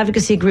cannabis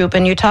advocacy group,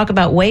 and you talk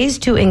about ways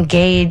to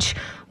engage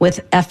with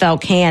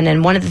FLCAN.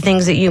 And one of the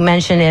things that you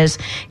mention is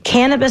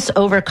cannabis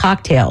over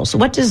cocktails.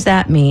 What does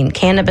that mean,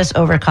 cannabis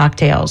over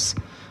cocktails?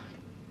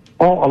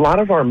 Well, a lot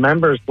of our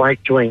members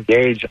like to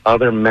engage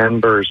other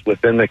members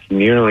within the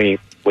community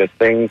with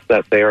things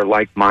that they are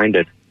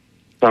like-minded.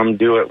 Some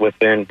do it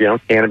within,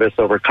 cannabis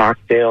over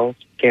cocktails,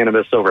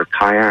 cannabis over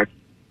kayaks.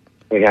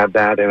 We have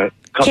that in a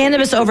couple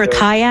cannabis over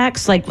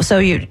kayaks, so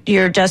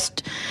you're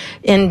just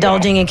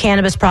indulging in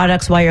cannabis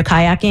products while you're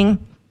kayaking?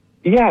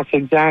 Yes,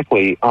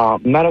 exactly.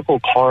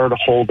 Medical card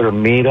holder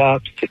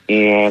meetups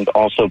and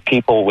also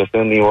people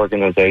within the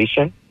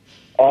organization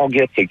all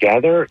get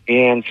together,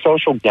 and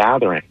social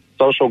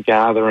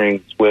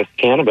gatherings with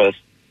cannabis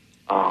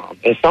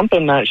is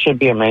something that should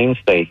be a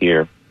mainstay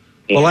here.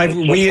 Well,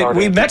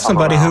 we met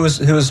somebody who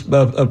was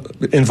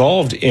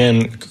involved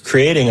in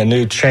creating a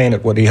new chain,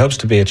 what he hopes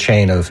to be a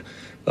chain of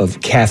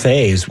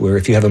cafes, where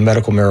if you have a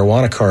medical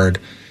marijuana card,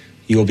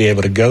 you will be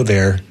able to go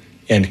there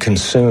and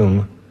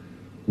consume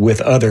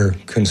with other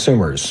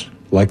consumers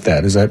like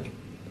that. Is that?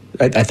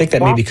 I think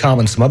that may be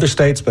common in some other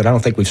states, but I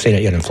don't think we've seen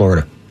it yet in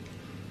Florida.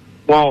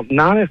 Well,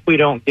 not if we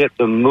don't get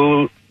the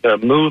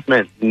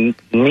movement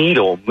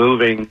needle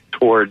moving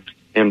towards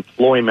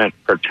employment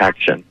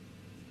protection.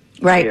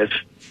 Right.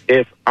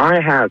 If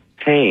I have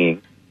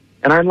pain,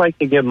 and I'd like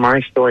to give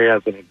my story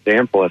as an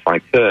example if I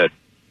could.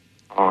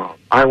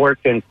 I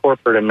worked in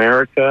corporate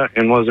America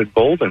and was a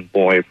golden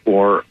boy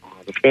for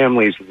the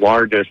family's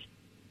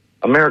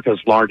America's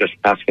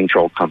largest pest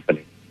control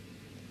company.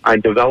 I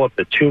developed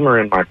a tumor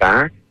in my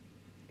back,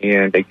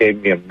 and it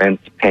gave me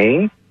immense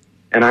pain.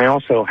 And I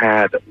also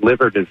had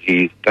liver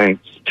disease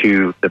thanks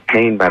to the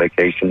pain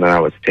medication that I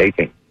was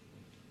taking.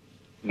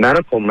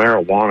 Medical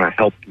marijuana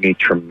helped me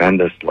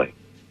tremendously.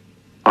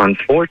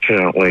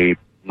 Unfortunately,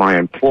 my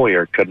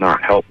employer could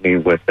not help me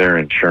with their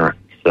insurance.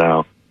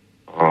 So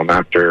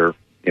after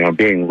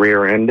being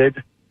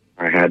rear-ended,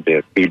 I had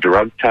to be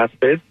drug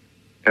tested.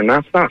 And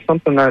that's not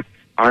something that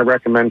I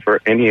recommend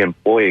for any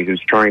employee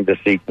who's trying to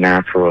seek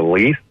natural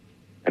relief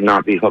and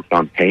not be hooked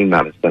on pain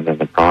medicine in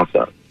the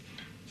process.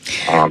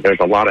 There's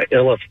a lot of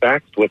ill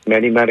effects with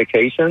many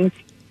medications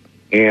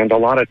and a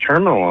lot of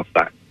terminal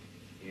effects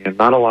and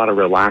not a lot of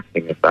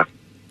relaxing effects.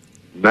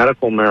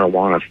 Medical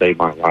marijuana saved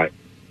my life.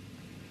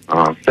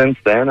 Since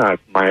then,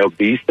 my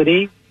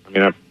obesity,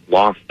 I've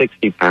lost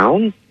 60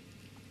 pounds.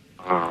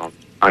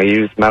 I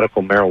use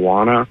medical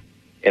marijuana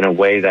in a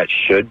way that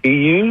should be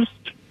used,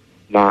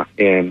 not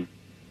in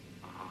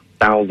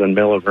 1,000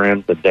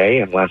 milligrams a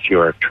day unless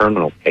you're a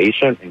terminal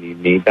patient and you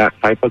need that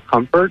type of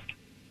comfort.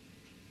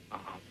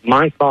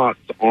 My thoughts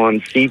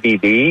on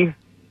CBD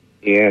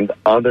and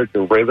other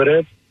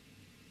derivatives,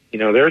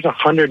 there's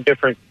 100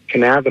 different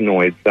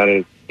cannabinoids that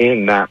is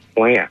in that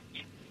plant.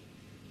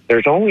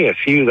 There's only a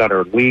few that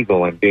are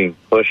legal and being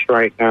pushed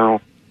right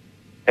now,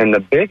 and the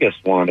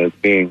biggest one is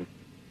being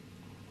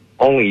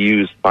only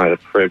used by the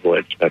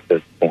privileged at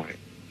this point.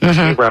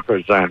 We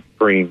represent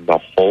freeing the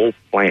whole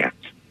plant,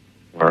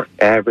 where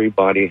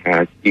everybody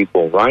has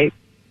equal rights,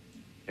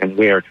 and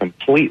we are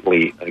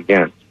completely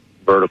against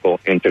vertical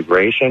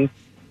integration.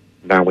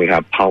 Now we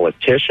have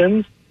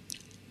politicians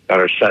that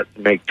are set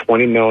to make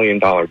 $20 million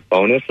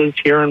bonuses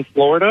here in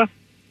Florida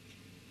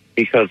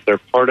because they're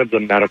part of the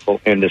medical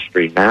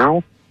industry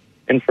now.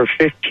 And for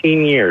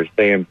 15 years,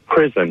 they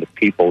imprisoned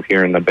people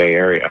here in the Bay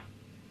Area.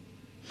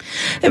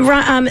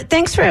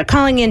 Thanks for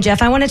calling in,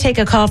 Jeff. I want to take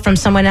a call from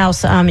someone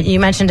else. You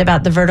mentioned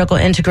about the vertical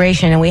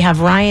integration, and we have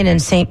Ryan in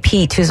St.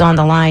 Pete who's on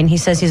the line. He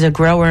says he's a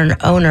grower and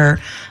owner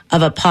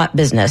of a pot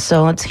business.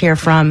 So let's hear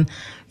from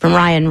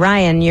Ryan.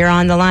 Ryan, you're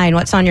on the line.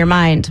 What's on your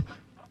mind?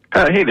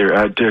 Hey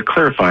there. To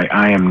clarify,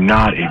 I am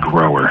not a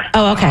grower.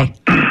 Oh, okay.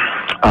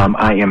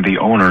 I am the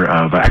owner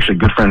of, actually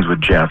good friends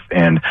with Jeff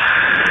and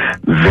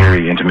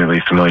very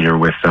intimately familiar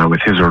with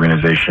his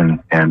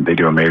organization, and they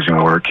do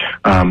amazing work.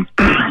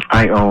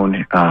 I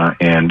own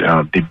and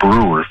the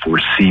brewer for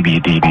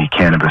CBDB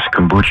Cannabis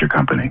Kombucha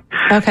Company.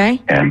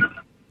 Okay. And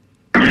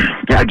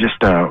I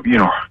just,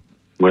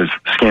 was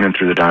scanning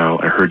through the dial.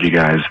 I heard you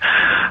guys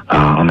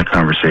on the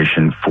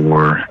conversation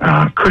for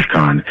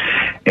KushCon,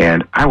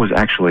 and I was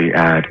actually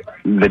at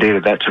the day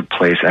that took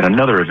place at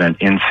another event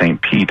in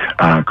St. Pete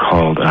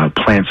called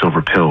Plants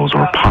Over Pills,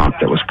 or POP,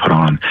 that was put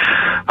on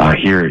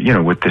here,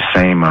 with the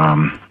same,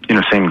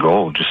 same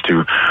goal, just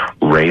to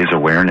raise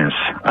awareness,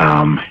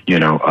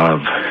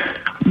 of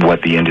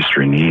what the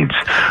industry needs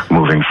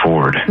moving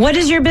forward. What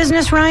is your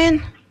business,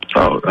 Ryan?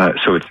 So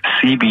it's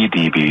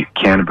CBDB,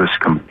 Cannabis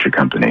Kombucha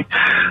Company.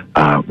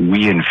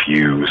 We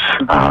infuse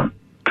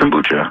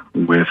kombucha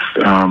with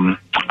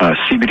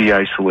CBD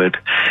isolate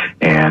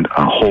and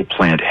whole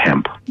plant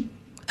hemp.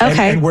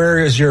 Okay. And where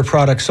is your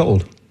product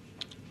sold?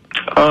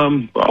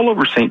 All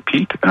over St.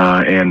 Pete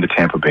and the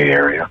Tampa Bay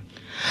area.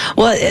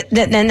 Well,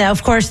 and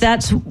of course,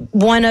 that's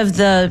one of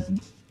the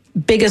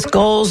biggest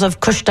goals of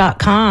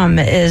Kush.com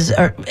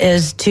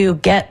is to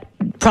get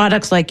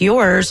products like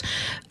yours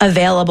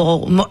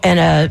available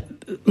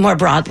more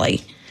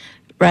broadly,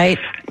 right?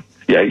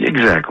 Yeah,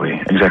 exactly.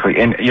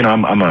 And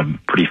I'm a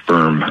pretty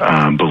firm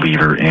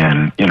believer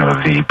in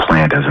the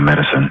plant as a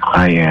medicine.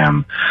 I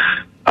am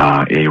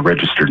a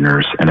registered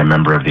nurse and a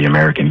member of the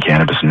American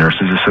Cannabis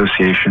Nurses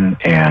Association,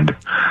 and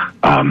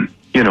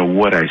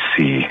what I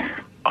see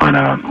on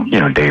a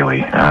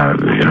daily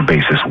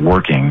basis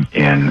working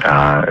in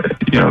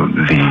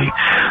the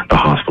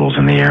hospitals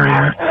in the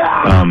area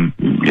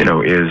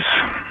is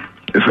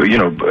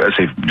I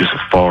say just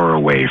far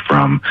away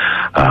from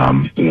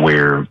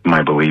where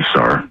my beliefs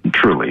are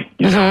truly.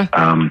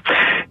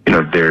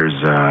 There's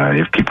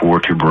if people were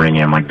to bring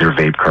in like their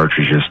vape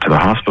cartridges to the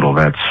hospital,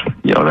 that's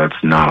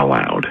not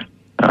allowed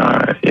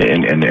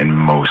in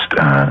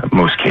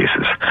most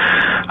cases.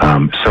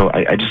 So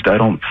I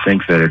don't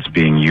think that it's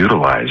being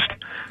utilized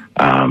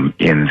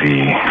in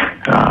the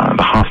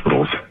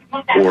hospitals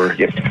or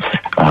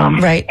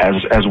right.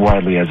 as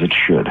widely as it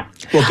should.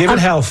 Well, given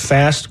how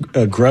fast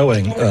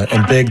growing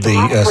and big the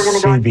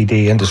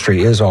CBD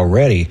industry is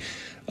already,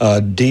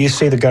 do you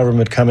see the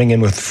government coming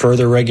in with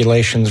further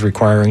regulations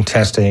requiring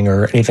testing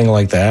or anything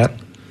like that?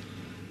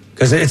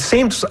 Because it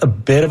seems a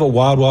bit of a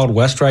wild, wild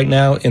west right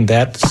now in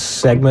that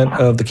segment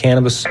of the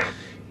cannabis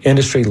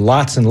industry.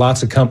 Lots and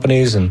lots of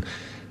companies, and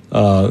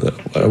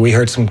we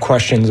heard some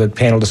questions at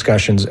panel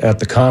discussions at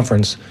the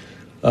conference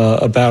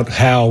about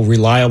how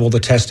reliable the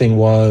testing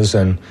was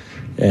and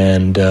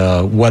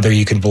whether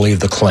you can believe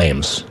the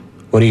claims.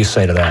 What do you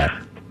say to that?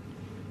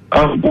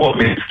 Well, I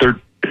mean,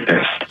 third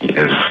test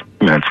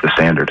it's the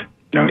standard.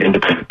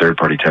 Independent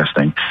third-party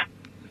testing.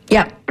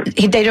 Yeah,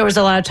 there was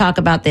a lot of talk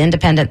about the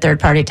independent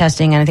third-party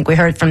testing, and I think we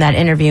heard from that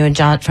interview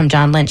from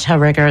John Lynch how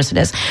rigorous it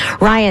is.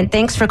 Ryan,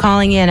 thanks for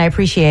calling in. I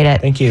appreciate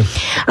it. Thank you.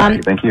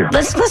 Thank you.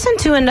 Let's listen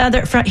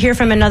to hear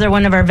from another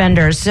one of our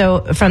vendors.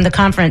 So from the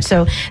conference.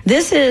 So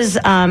this is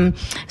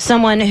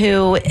someone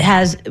who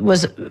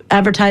was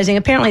advertising.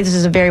 Apparently, this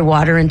is a very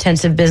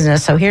water-intensive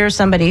business. So here's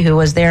somebody who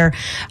was there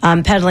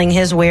peddling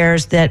his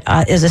wares that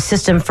is a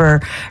system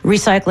for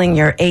recycling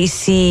your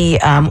AC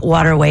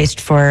water waste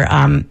for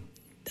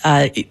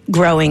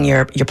growing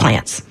your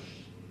plants.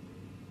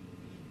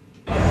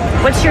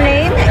 What's your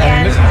name?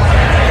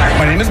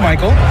 My name is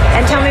Michael.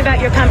 And tell me about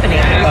your company.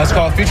 It's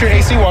called Future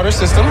AC Water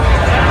System.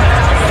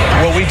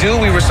 What we do,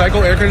 we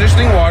recycle air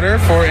conditioning water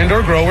for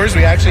indoor growers.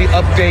 We actually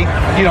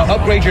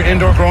upgrade your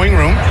indoor growing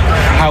room.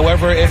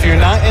 However, if you're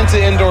not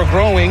into indoor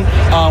growing,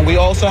 we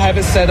also have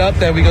it set up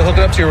that we can hook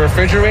it up to your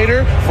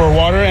refrigerator for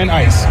water and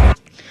ice.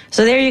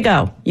 So there you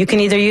go. You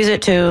can either use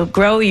it to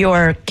grow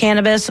your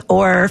cannabis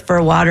or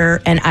for water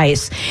and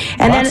ice.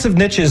 And lots of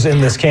niches in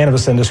this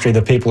cannabis industry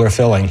that people are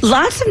filling.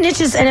 Lots of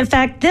niches. And in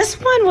fact, this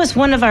one was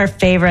one of our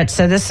favorites.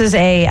 So this is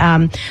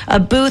a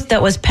booth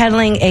that was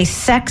peddling a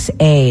sex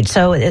aid.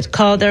 So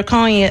they're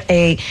calling it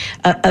a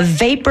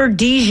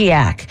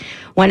vapordisiac.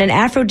 When an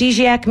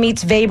aphrodisiac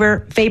meets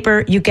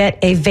vapor, you get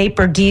a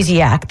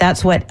vapordisiac.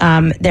 That's what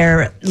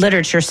their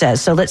literature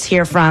says. So let's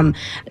hear from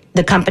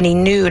the company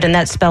Nude, and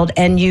that's spelled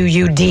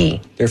N-U-U-D.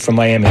 They're from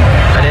Miami.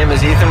 My name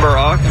is Ethan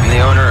Barak. I'm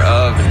the owner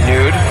of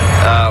Nude.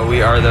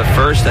 We are the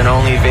first and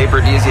only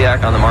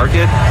vapordisiac on the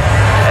market.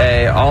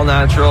 A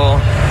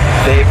all-natural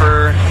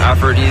vapor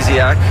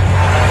aphrodisiac,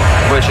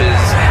 which is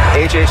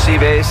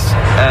HHC-based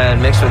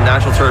and mixed with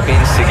natural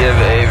terpenes to give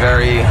a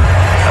very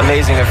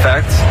amazing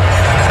effect.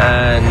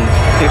 And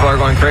people are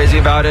going crazy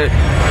about it.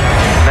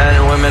 Men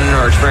and women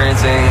are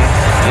experiencing,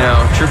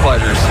 true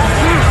pleasures.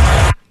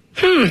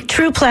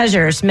 True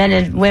pleasures. Men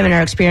and women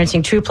are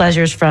experiencing true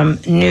pleasures from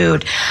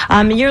Nude.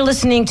 You're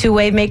listening to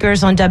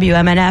Wavemakers on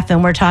WMNF,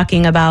 and we're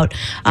talking about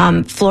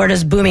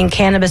Florida's booming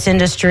cannabis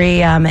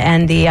industry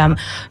and the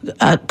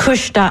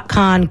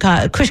KushCon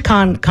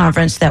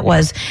conference that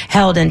was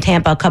held in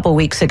Tampa a couple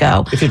weeks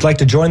ago. If you'd like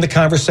to join the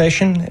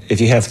conversation, if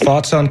you have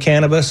thoughts on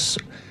cannabis,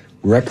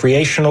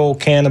 recreational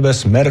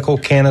cannabis, medical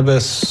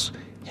cannabis,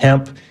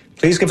 hemp,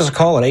 please give us a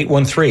call at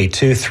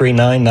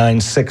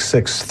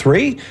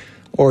 813-239-9663.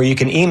 Or you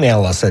can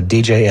email us at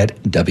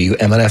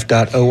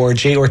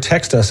dj@wmnf.org or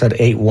text us at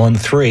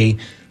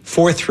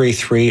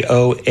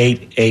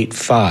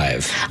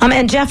 813-433-0885.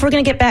 And Jeff, we're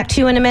going to get back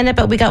to you in a minute,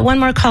 but we got one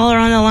more caller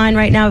on the line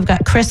right now. We've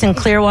got Chris in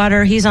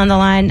Clearwater. He's on the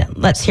line.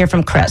 Let's hear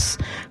from Chris.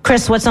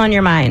 Chris, what's on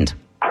your mind?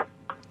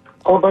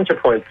 A bunch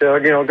of points.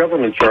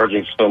 Government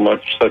charging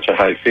such a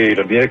high fee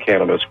to be a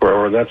cannabis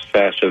grower, that's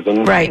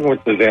fascism, right,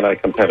 which is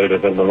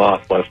anti-competitive and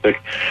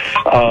monopolistic.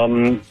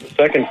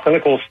 Second,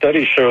 clinical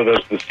studies show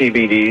that the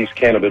CBDs,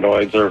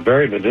 cannabinoids, are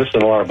very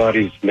medicinal. Our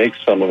bodies make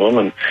some of them,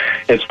 and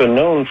it's been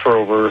known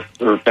for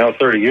now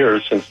 30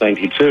 years, since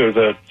 92,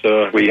 that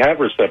we have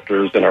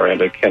receptors in our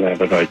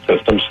endocannabinoid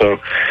system. So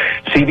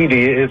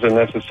CBD is a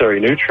necessary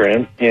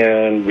nutrient,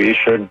 and we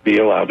should be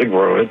allowed to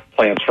grow it.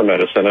 Plants for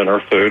medicine in our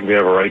food. We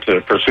have a right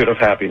to pursuit of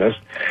happiness.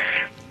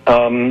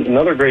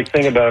 Another great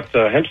thing about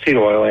hemp seed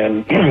oil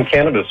and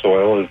cannabis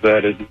oil is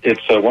that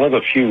it's one of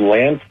the few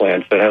land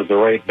plants that has the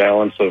right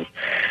balance of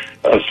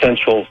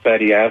essential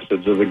fatty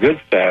acids, or the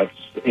good fats,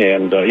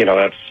 and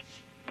that's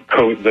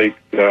the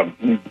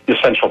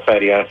essential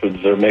fatty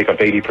acids that make up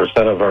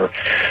 80% of our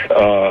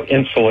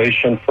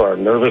insulation for our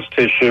nervous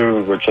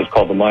tissue, which is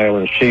called the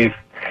myelin sheath.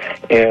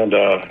 And,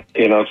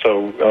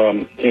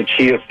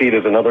 chia seed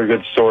is another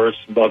good source.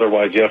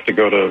 Otherwise, you have to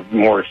go to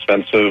more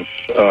expensive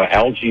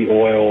algae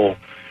oil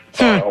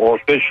or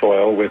fish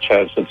oil, which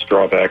has its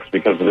drawbacks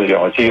because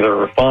it's either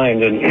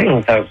refined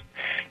and has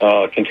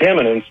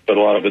contaminants, but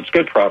a lot of its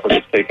good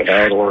properties taken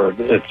out, or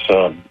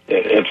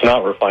it's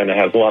not refined and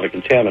has a lot of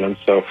contaminants.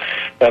 So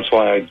that's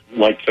why I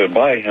like to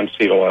buy hemp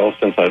seed oil,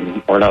 since we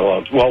are not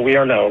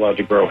allowed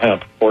to grow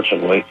hemp,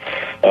 fortunately.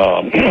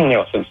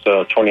 Since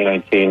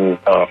 2019,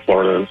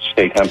 Florida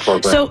State Hemp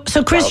Program.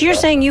 So Chris, you're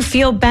saying you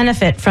feel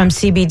benefit from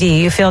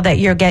CBD. You feel that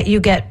you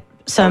get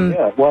some.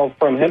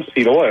 From hemp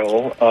seed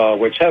oil,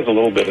 which has a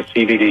little bit of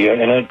CBD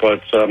in it,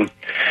 but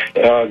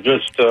at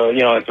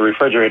the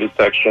refrigerated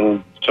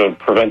section, to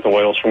prevent the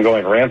oils from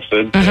going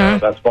rancid.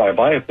 That's why I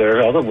buy it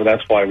there.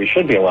 That's why we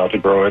should be allowed to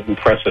grow it and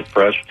press it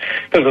fresh.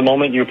 Because the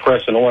moment you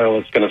press an oil,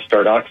 it's going to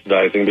start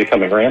oxidizing,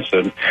 becoming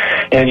rancid.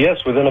 And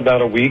yes, within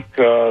about a week,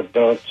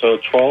 about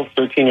 12,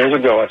 13 years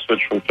ago, I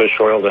switched from fish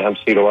oil to hemp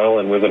seed oil.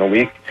 And within a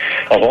week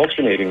of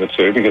alternating the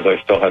two, because I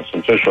still had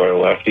some fish oil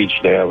left,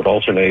 each day I would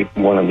alternate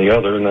one and the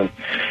other. And then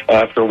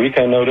after a week,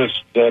 I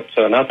noticed that,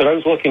 not that I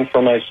was looking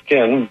for my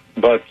skin,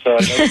 but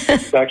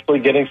it's actually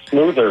getting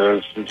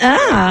smoother.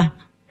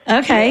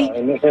 Okay.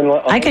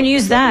 Yeah, I can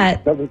use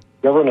that. The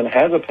government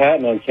has a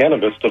patent on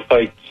cannabis to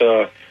fight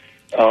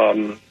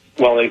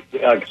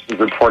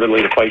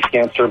reportedly to fight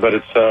cancer, but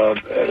it's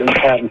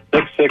patent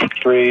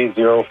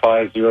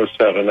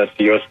 6630507. That's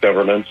the U.S.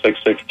 government,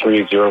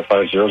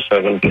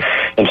 6630507,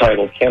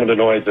 entitled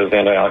Cannabinoids as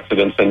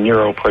Antioxidants and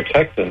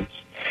Neuroprotectants.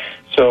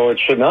 So it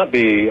should not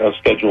be a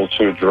Schedule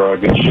II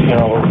drug. It should,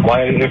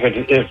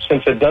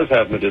 since it does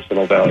have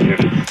medicinal value.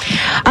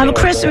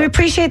 Chris, we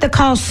appreciate the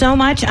call so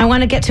much. I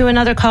want to get to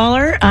another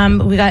caller.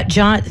 We got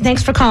John.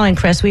 Thanks for calling,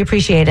 Chris. We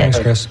appreciate it. Thanks,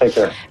 Chris. Take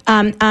care.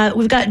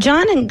 We've got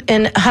John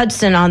and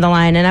Hudson on the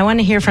line, and I want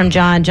to hear from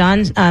John.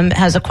 John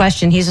has a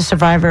question. He's a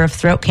survivor of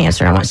throat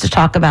cancer and wants to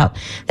talk about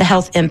the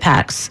health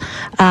impacts.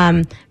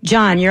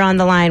 John, you're on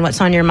the line. What's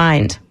on your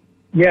mind?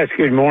 Yes,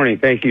 good morning.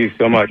 Thank you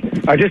so much.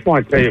 I just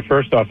want to tell you,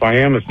 first off, I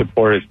am a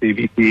supporter of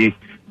CBD,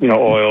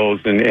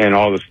 oils and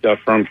all the stuff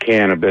from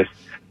cannabis.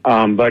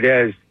 But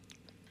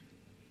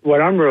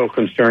what I'm real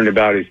concerned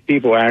about is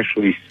people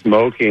actually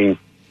smoking,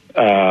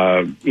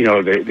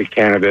 the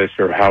cannabis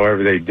or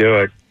however they do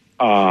it,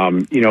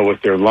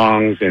 with their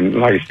lungs and,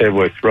 like I said,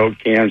 with throat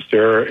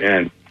cancer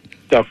and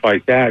stuff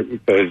like that.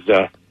 Because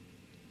to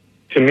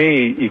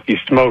me, if you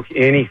smoke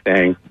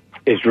anything,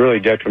 it's really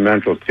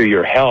detrimental to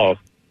your health.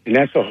 And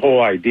that's the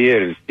whole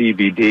idea of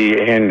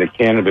CBD and the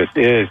cannabis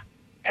is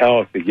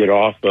health, to get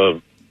off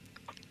of,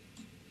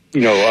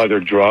 other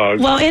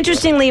drugs. Well,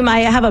 interestingly, I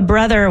have a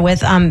brother with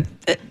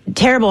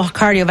terrible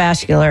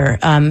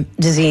cardiovascular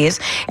disease,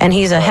 and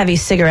he's a heavy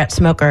cigarette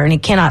smoker, and he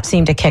cannot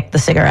seem to kick the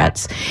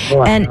cigarettes.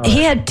 Oh, and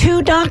he had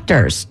two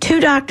doctors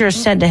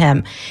said to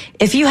him,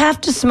 if you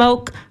have to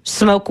smoke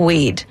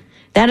weed.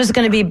 That is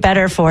going to be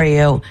better for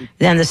you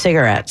than the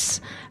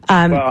cigarettes.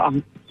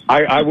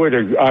 I would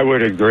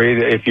agree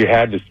that if you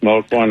had to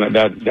smoke one,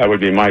 that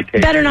would be my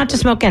take. Better not to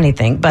smoke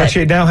anything. But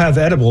actually, now have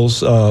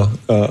edibles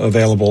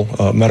available,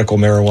 medical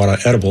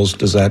marijuana edibles.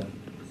 Does that?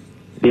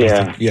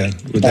 Yeah.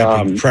 Would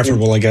that be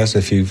preferable? I guess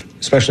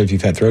especially if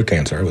you've had throat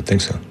cancer, I would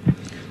think so.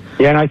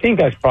 Yeah, and I think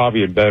that's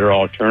probably a better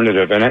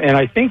alternative. And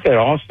I think that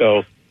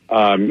also,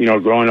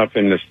 growing up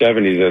in the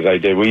 70s as I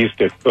did, we used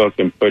to cook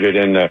and put it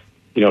in the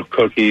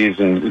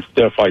cookies and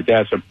stuff like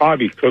that. So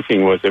probably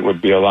cooking with it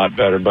would be a lot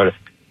better. But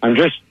I'm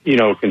just,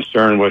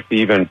 concerned with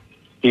even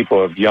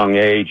people of young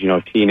age,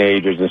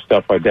 teenagers and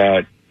stuff like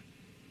that,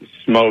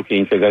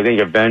 smoking, because I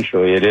think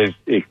eventually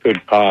it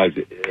could cause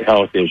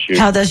health issues.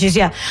 Health issues,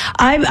 yeah.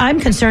 I'm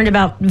concerned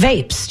about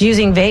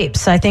using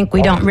vapes. I think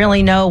we don't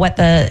really know what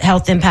the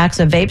health impacts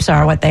of vapes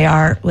are, what they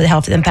are, what the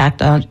health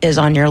impact is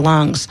on your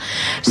lungs.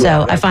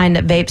 So I find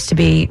that vapes to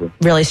be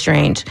really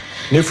strange.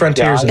 New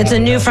frontiers. It's a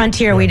new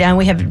frontier we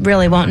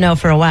won't know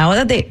for a while.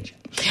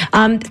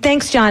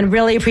 Thanks, John.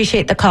 Really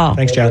appreciate the call.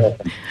 Thanks, John.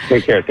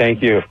 Take care.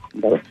 Thank you.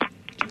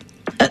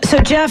 So,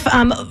 Jeff,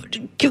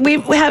 we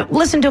have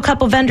listened to a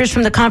couple vendors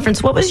from the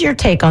conference. What was your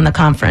take on the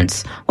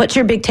conference? What's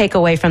your big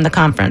takeaway from the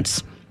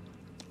conference?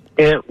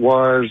 It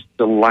was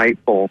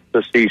delightful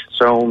to see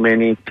so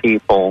many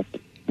people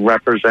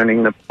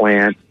representing the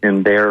plant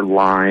in their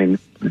line,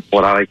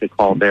 what I like to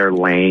call their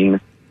lane.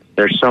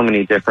 There's so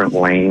many different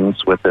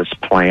lanes with this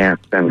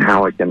plant and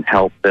how it can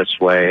help this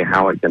way,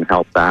 how it can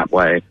help that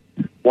way.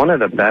 One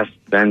of the best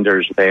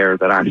vendors there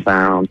that I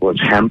found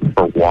was Hemp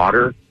for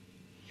Water.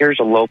 Here's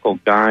a local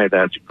guy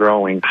that's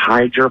growing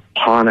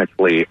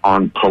hydroponically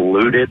on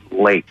polluted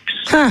lakes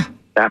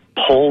that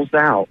pulls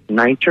out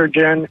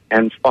nitrogen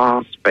and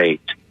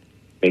phosphate,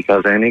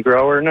 because any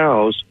grower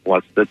knows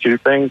what's the two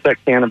things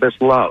that cannabis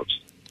loves.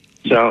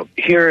 So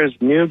here is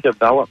new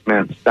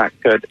developments that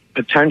could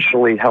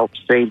potentially help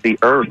save the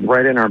earth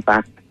right in our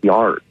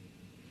backyard.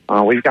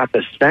 We've got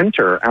the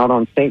center out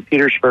on St.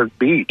 Petersburg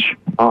Beach,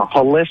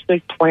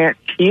 holistic plant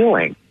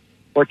healing.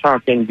 We're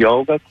talking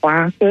yoga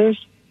classes,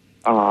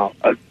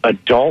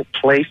 adult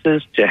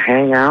places to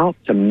hang out,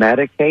 to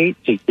medicate,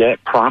 to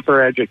get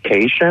proper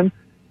education,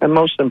 and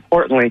most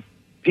importantly,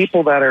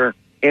 people that are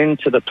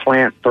into the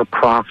plant for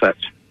profit.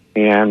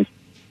 And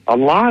a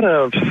lot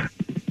of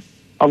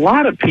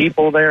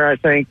people there, I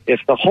think, if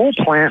the whole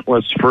plant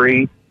was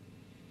free,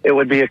 it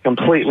would be a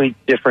completely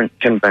different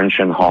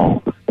convention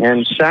hall.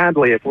 And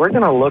sadly, if we're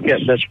going to look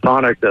at this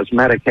product as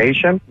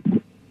medication,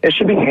 it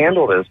should be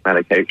handled as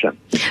medication.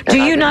 Do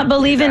you not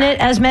believe in it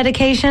as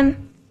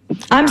medication?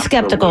 I'm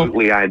skeptical.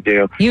 Absolutely, I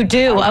do. You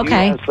do?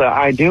 Okay.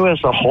 I do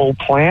as a whole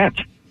plant.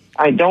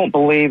 I don't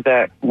believe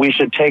that we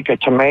should take a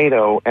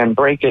tomato and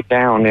break it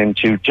down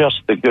into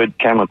just the good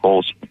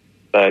chemicals,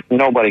 but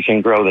nobody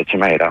can grow the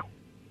tomato.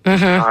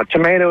 Mm-hmm.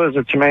 Tomato is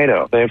a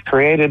tomato. They've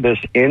created this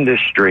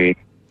industry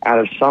out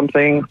of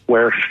something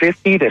where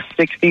 50 to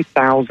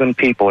 60,000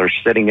 people are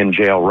sitting in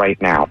jail right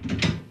now.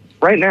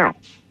 Right now.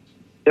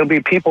 There'll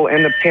be people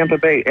in the Tampa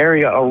Bay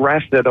area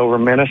arrested over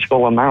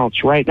minuscule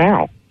amounts right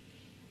now.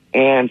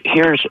 And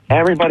here's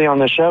everybody on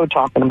the show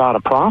talking about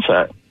a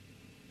profit.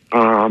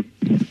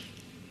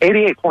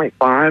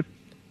 88.5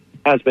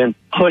 has been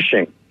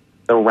pushing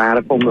the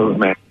radical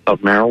movement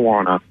of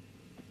marijuana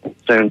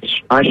since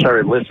I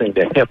started listening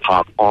to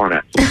hip-hop on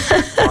it.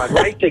 So I'd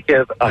like to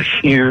give a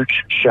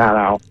huge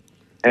shout-out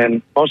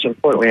and, most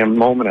importantly, a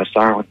moment of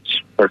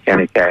silence for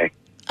Kenny K.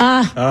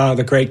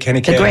 The great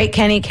Kenny K. The great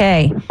Kenny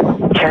K.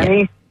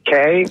 Kenny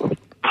Kay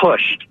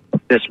pushed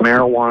this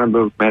marijuana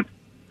movement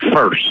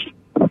first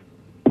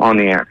on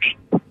the air.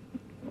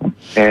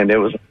 And it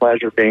was a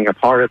pleasure being a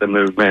part of the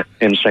movement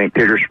in St.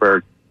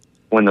 Petersburg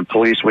when the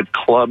police would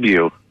club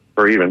you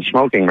for even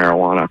smoking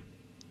marijuana.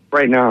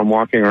 Right now I'm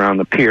walking around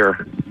the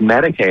pier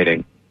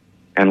medicating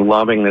and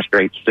loving this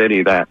great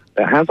city that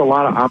has a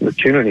lot of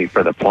opportunity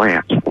for the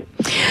plant.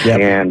 Yep.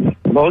 And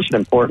most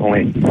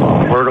importantly,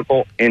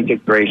 vertical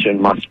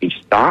integration must be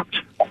stopped.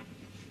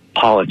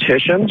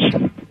 Politicians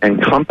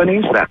and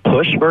companies that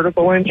push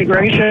vertical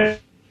integration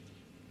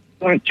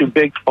went to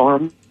big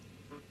farm.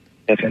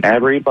 If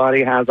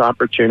everybody has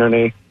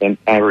opportunity, then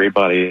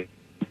everybody.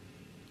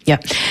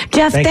 Yep.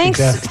 Jeff,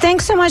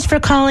 thanks so much for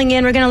calling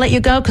in. We're going to let you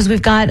go because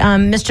we've got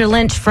Mr.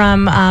 Lynch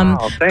from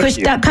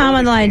Push.com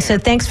on the line. So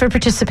thanks for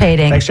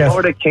participating. Thanks, Jeff.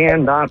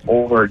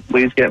 FloridaCan.org.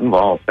 Please get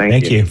involved.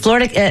 Thank you.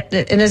 Florida,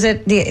 and is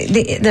it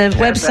the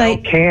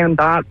website?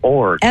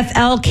 FLCan.org.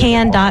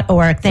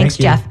 FLCan.org. Thanks,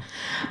 Jeff.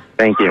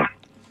 Thank you.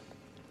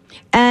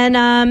 And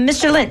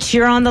Mr. Lynch,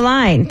 you're on the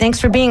line. Thanks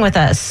for being with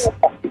us.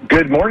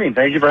 Good morning.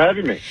 Thank you for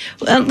having me.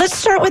 Let's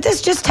start with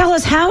this. Just tell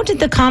us, how did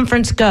the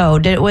conference go?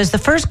 Was the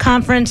first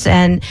conference,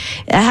 and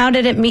how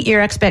did it meet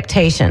your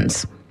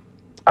expectations?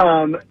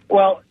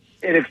 Well,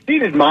 it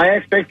exceeded my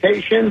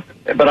expectations,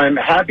 but I'm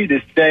happy to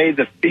say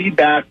the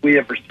feedback we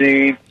have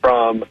received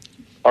from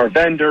our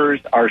vendors,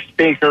 our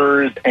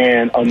speakers,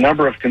 and a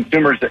number of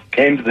consumers that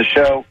came to the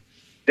show,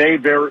 they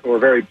were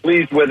very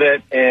pleased with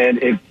it, and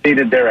it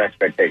exceeded their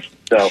expectations.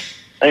 So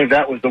I think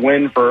that was the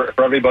win for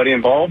everybody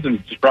involved,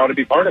 and just proud to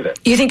be part of it.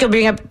 You think you'll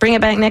bring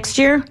it back next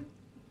year?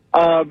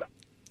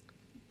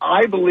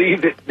 I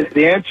believe that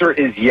the answer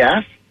is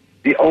yes.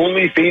 The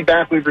only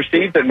feedback we've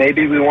received that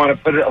maybe we want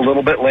to put it a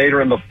little bit later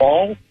in the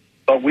fall,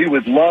 but we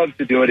would love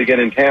to do it again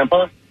in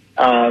Tampa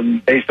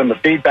based on the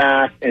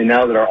feedback, and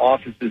now that our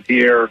office is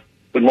here,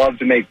 we'd love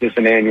to make this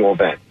an annual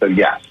event. So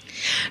yes.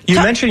 You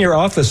mentioned your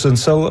office, and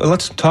so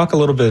let's talk a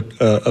little bit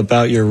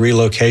about your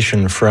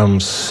relocation from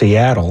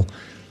Seattle.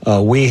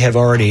 We have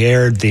already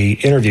aired the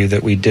interview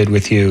that we did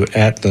with you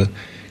at the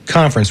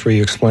conference where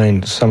you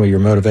explained some of your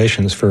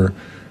motivations for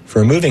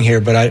moving here.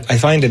 But I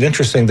find it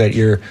interesting that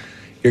you're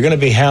going to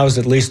be housed,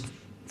 at least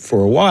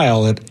for a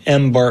while, at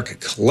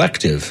Embark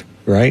Collective,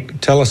 right?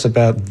 Tell us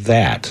about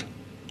that.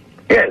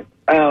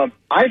 Yeah,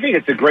 I think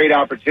it's a great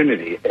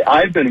opportunity.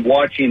 I've been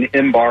watching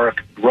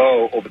Embark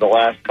grow over the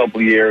last couple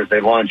of years.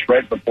 They launched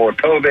right before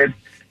COVID,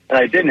 and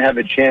I didn't have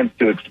a chance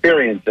to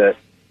experience it.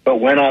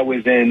 But when I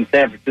was in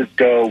San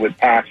Francisco with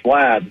PAX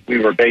Labs, we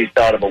were based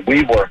out of a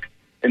WeWork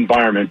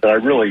environment that I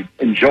really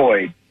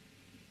enjoyed.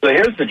 So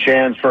here's the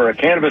chance for a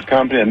cannabis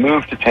company to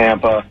move to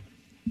Tampa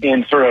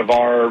in sort of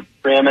our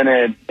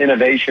preeminent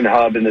innovation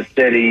hub in the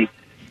city.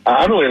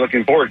 I'm really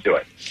looking forward to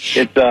it.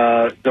 It's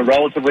a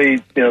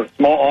relatively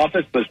small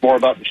office, but it's more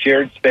about the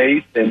shared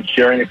space and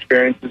sharing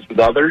experiences with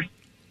others.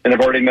 And I've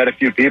already met a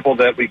few people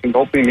that we can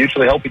hopefully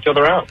mutually help each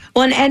other out.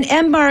 Well, and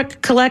Embark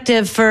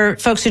Collective, for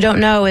folks who don't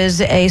know,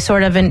 is a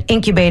sort of an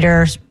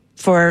incubator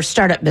for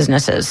startup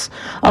businesses.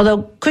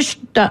 Although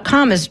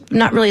Kush.com is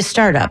not really a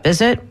startup,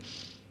 is it?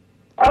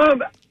 I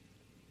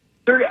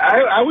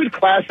would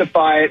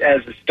classify it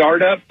as a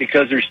startup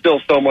because there's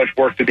still so much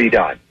work to be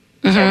done.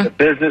 Mm-hmm. And the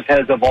business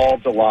has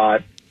evolved a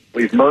lot.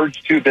 We've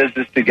merged two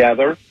businesses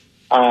together,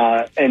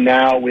 and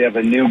now we have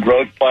a new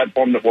growth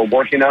platform that we're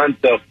working on.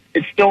 So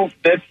it still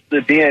fits the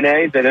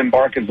DNA that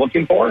Embark is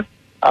looking for,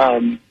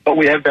 but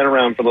we have been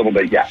around for a little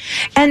bit, yeah.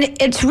 And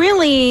it's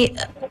really,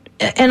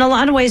 in a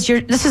lot of ways,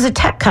 this is a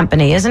tech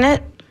company, isn't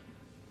it?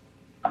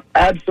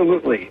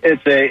 Absolutely.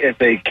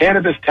 It's a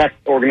cannabis tech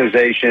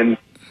organization,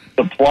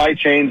 supply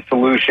chain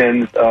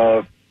solutions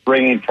of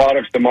bringing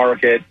products to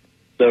market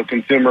so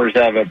consumers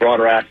have a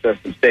broader access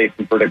to safe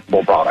and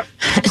predictable products.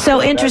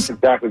 So interesting.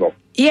 That's exactly what.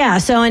 Yeah,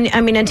 so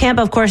and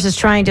Tampa, of course, is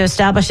trying to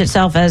establish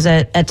itself as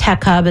a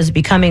tech hub, is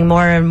becoming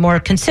more and more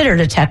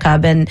considered a tech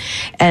hub, and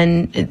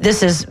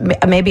this is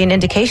maybe an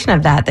indication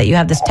of that you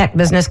have this tech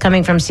business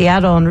coming from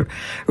Seattle and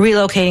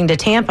relocating to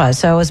Tampa.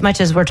 So as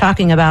much as we're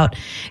talking about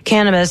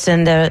cannabis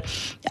and the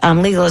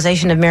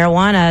legalization of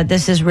marijuana,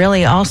 this is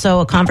really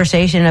also a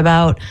conversation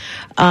about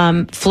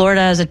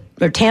Florida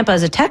or Tampa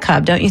as a tech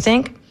hub, don't you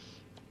think?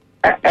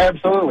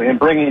 Absolutely, and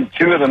bringing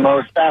two of the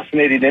most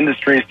fascinating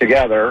industries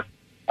together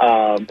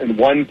in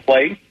one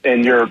place.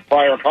 In your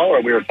prior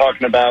caller, we were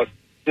talking about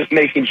just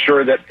making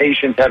sure that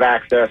patients have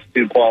access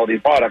to quality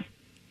products.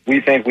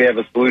 We think we have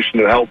a solution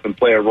to help and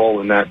play a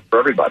role in that for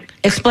everybody.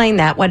 Explain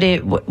that. What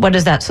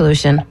is that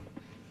solution?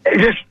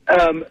 Just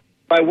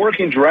by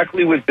working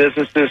directly with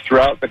businesses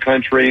throughout the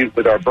country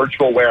with our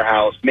virtual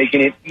warehouse,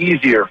 making it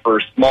easier for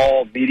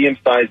small,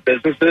 medium-sized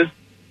businesses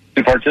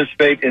to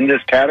participate in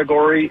this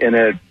category in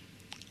a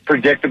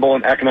predictable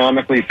and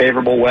economically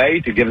favorable way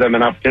to give them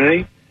an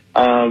opportunity.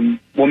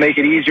 Will make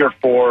it easier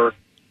for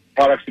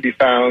products to be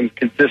found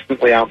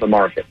consistently out in the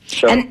market.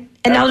 So, and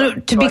now,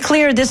 to be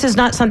clear, this is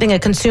not something a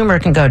consumer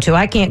can go to.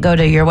 I can't go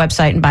to your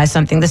website and buy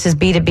something. This is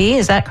B2B,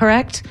 is that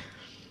correct?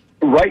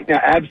 Right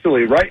now,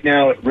 absolutely. Right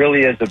now, it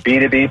really is a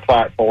B2B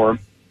platform.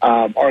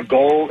 Our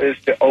goal is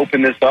to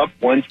open this up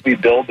once we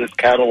build this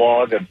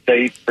catalog of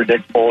safe,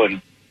 predictable,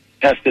 and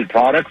tested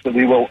products, that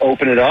we will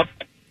open it up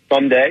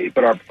someday.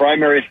 But our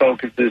primary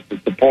focus is to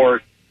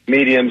support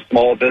medium,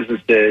 small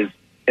businesses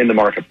in the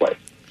marketplace.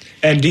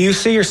 And do you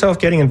see yourself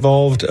getting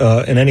involved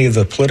in any of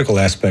the political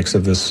aspects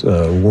of this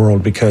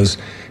world? Because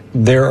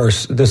there are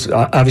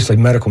obviously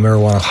medical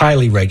marijuana,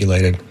 highly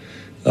regulated,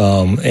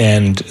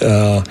 and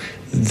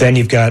then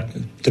you've got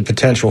the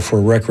potential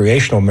for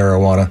recreational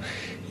marijuana.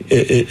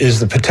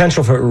 Is the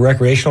potential for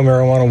recreational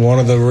marijuana one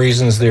of the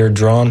reasons they're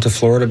drawn to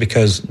Florida?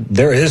 Because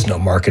there is no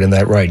market in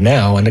that right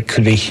now, and it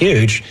could be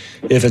huge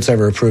if it's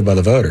ever approved by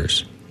the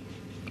voters.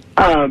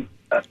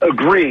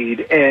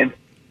 Agreed. And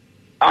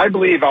I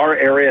believe our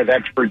area of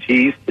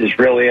expertise is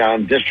really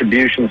on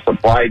distribution,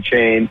 supply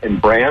chain,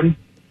 and brand.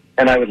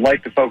 And I would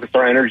like to focus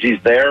our energies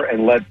there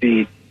and let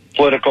the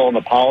political and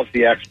the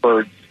policy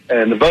experts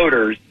and the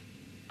voters,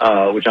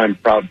 which I'm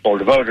proud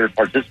Florida voter,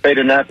 participate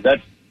in that. But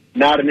that's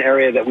not an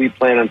area that we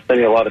plan on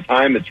spending a lot of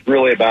time. It's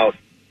really about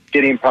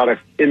getting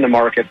products in the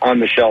market on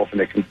the shelf in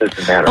a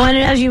consistent manner. Well, and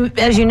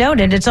as you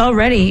noted, it's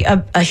already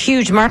a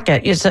huge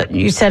market. You said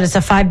it's a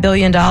 $5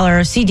 billion,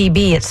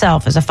 CDB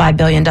itself is a $5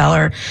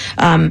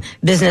 billion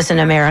business in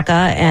America,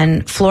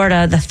 and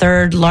Florida, the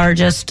third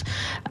largest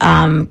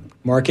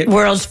market,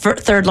 world's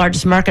third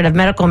largest market of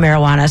medical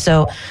marijuana.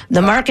 So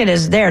the market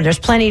is there. There's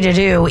plenty to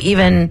do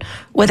even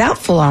without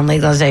full-on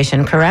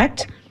legalization,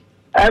 correct?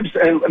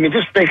 Absolutely. I mean,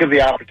 just think of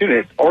the opportunity.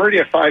 It's already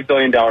a $5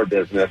 billion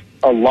business.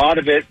 A lot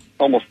of it,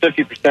 almost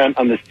 50%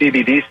 on the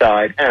CBD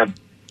side, hemp,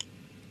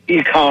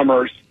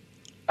 e-commerce,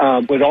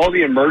 with all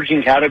the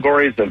emerging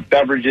categories of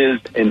beverages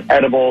and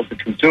edibles and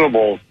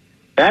consumables,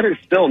 that is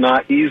still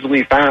not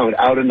easily found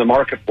out in the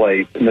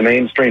marketplace in the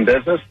mainstream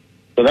business.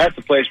 So that's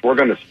the place we're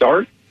going to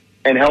start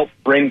and help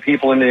bring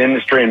people into the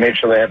industry and make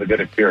sure they have a good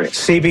experience.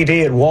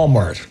 CBD at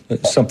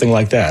Walmart, something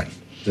like that.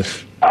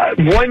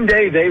 One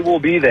day they will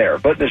be there,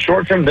 but in the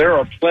short term, there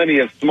are plenty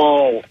of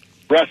small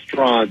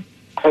restaurants,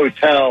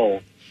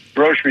 hotels,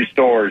 grocery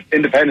stores,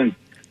 independents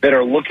that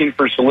are looking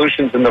for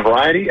solutions in the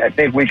variety. I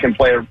think we can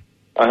play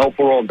a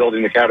helpful role in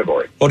building the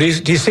category. Well, do you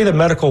see the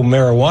medical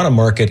marijuana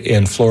market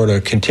in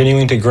Florida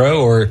continuing to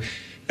grow, or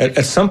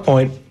at some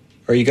point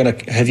are you going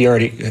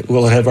to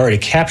will it have already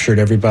captured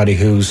everybody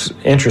who's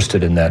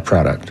interested in that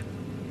product?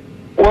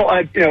 Well,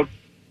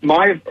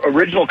 my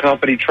original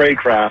company,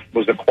 Tradecraft,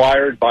 was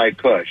acquired by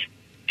Kush.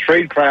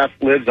 Tradecraft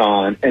lives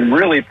on and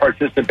really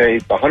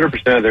participates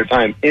 100% of their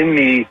time in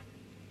the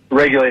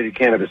regulated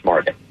cannabis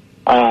market.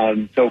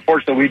 So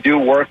fortunately, we do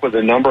work with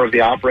a number of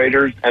the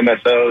operators,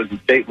 MSOs,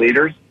 and state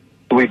leaders.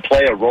 So we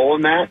play a role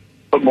in that,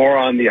 but more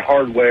on the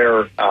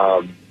hardware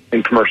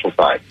and commercial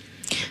side.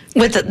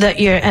 With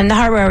the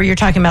hardware, you're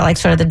talking about like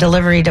sort of the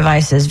delivery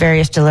devices,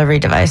 various delivery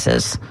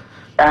devices.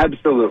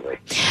 Absolutely.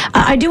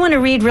 I do want to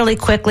read really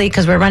quickly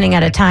because we're running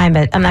out of time,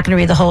 but I'm not going to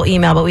read the whole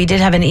email, but we did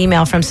have an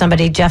email from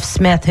somebody, Jeff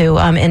Smith, who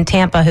in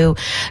Tampa, who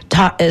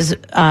is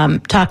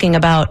talking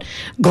about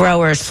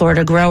growers,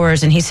 Florida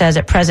growers, and he says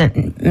at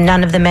present,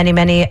 none of the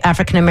many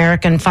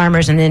African-American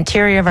farmers in the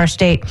interior of our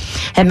state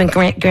have been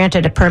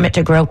granted a permit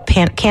to grow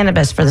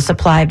cannabis for the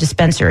supply of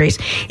dispensaries,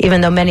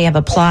 even though many have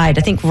applied.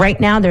 I think right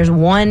now there's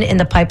one in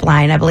the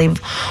pipeline, I believe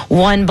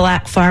one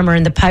black farmer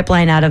in the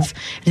pipeline out of,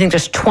 I think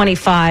there's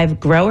 25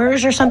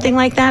 growers or something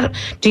like that.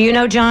 Do you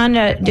know, John,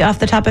 off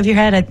the top of your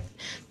head,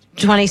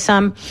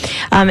 20-some?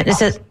 It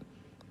says,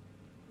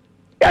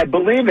 I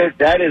believe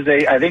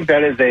I think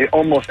that is a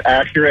almost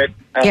accurate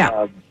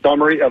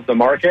summary of the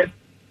market.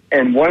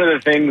 And one of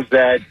the things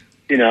that,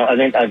 I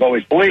think I've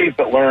always believed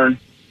but learned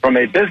from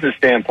a business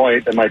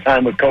standpoint in my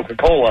time with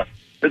Coca-Cola,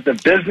 that the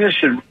business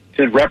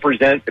should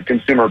represent the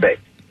consumer base.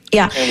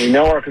 Yeah. And we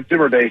know our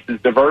consumer base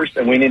is diverse,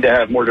 and we need to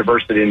have more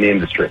diversity in the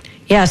industry.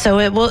 Yeah,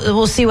 so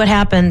we'll see what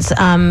happens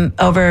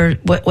over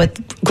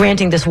with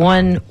granting this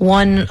one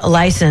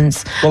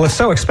license. Well, it's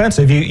so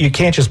expensive. You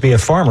can't just be a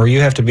farmer.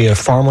 You have to be a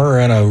farmer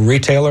and a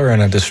retailer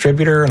and a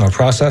distributor and a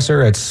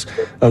processor. It's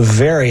a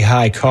very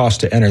high cost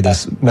to enter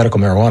this medical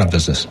marijuana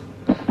business.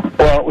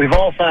 Well, we've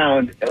all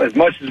found, as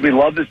much as we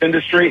love this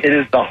industry, it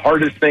is the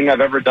hardest thing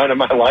I've ever done in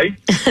my life.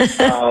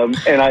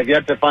 And I've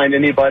yet to find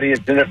anybody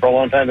that's in it for a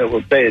long time that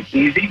will say it's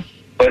easy,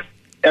 but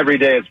every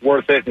day it's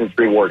worth it and it's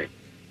rewarding.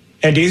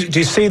 And do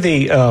you see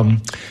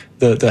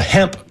the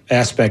hemp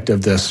aspect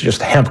of this,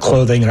 just hemp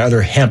clothing and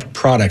other hemp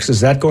products, is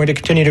that going to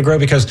continue to grow?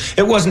 Because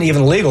it wasn't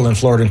even legal in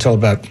Florida until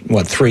about,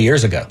 3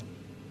 years ago.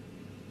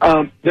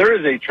 There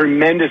is a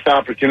tremendous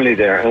opportunity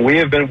there, and we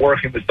have been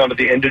working with some of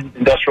the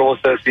industrial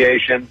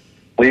associations,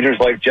 leaders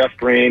like Jeff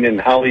Green and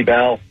Holly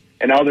Bell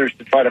and others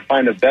to try to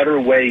find a better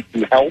way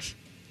to help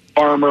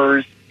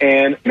farmers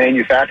and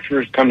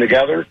manufacturers come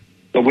together.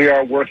 So we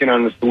are working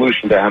on a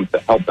solution to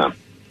help them.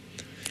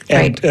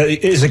 And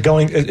is it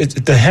going?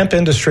 The hemp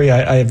industry,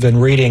 I have been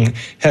reading,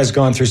 has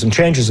gone through some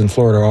changes in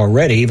Florida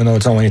already, even though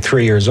it's only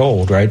 3 years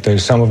old, right?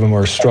 There's some of them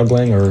are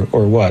struggling, or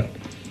what?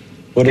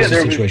 What is the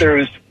situation? There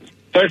was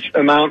such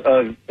amount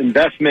of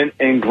investment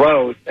and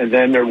growth, and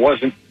then there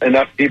wasn't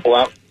enough people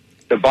out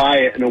to buy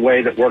it in a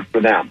way that worked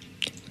for them.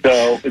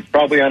 So it's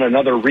probably on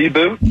another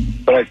reboot,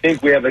 but I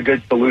think we have a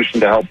good solution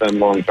to help them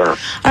long term. All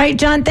right,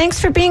 John, thanks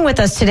for being with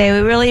us today.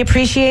 We really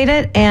appreciate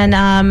it, and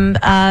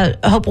I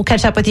hope we'll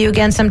catch up with you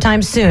again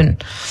sometime soon.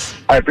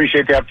 I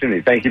appreciate the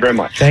opportunity. Thank you very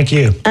much. Thank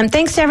you.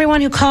 Thanks to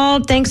everyone who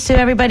called. Thanks to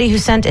everybody who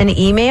sent an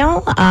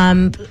email.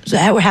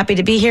 We're happy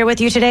to be here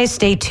with you today.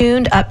 Stay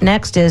tuned. Up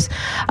next is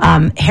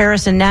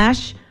Harrison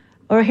Nash.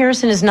 Or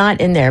Harrison is not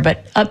in there,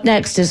 but up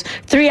next is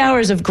 3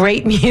 hours of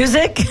great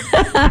music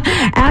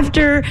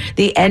after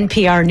the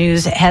NPR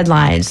News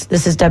headlines.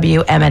 This is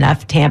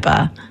WMNF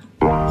Tampa.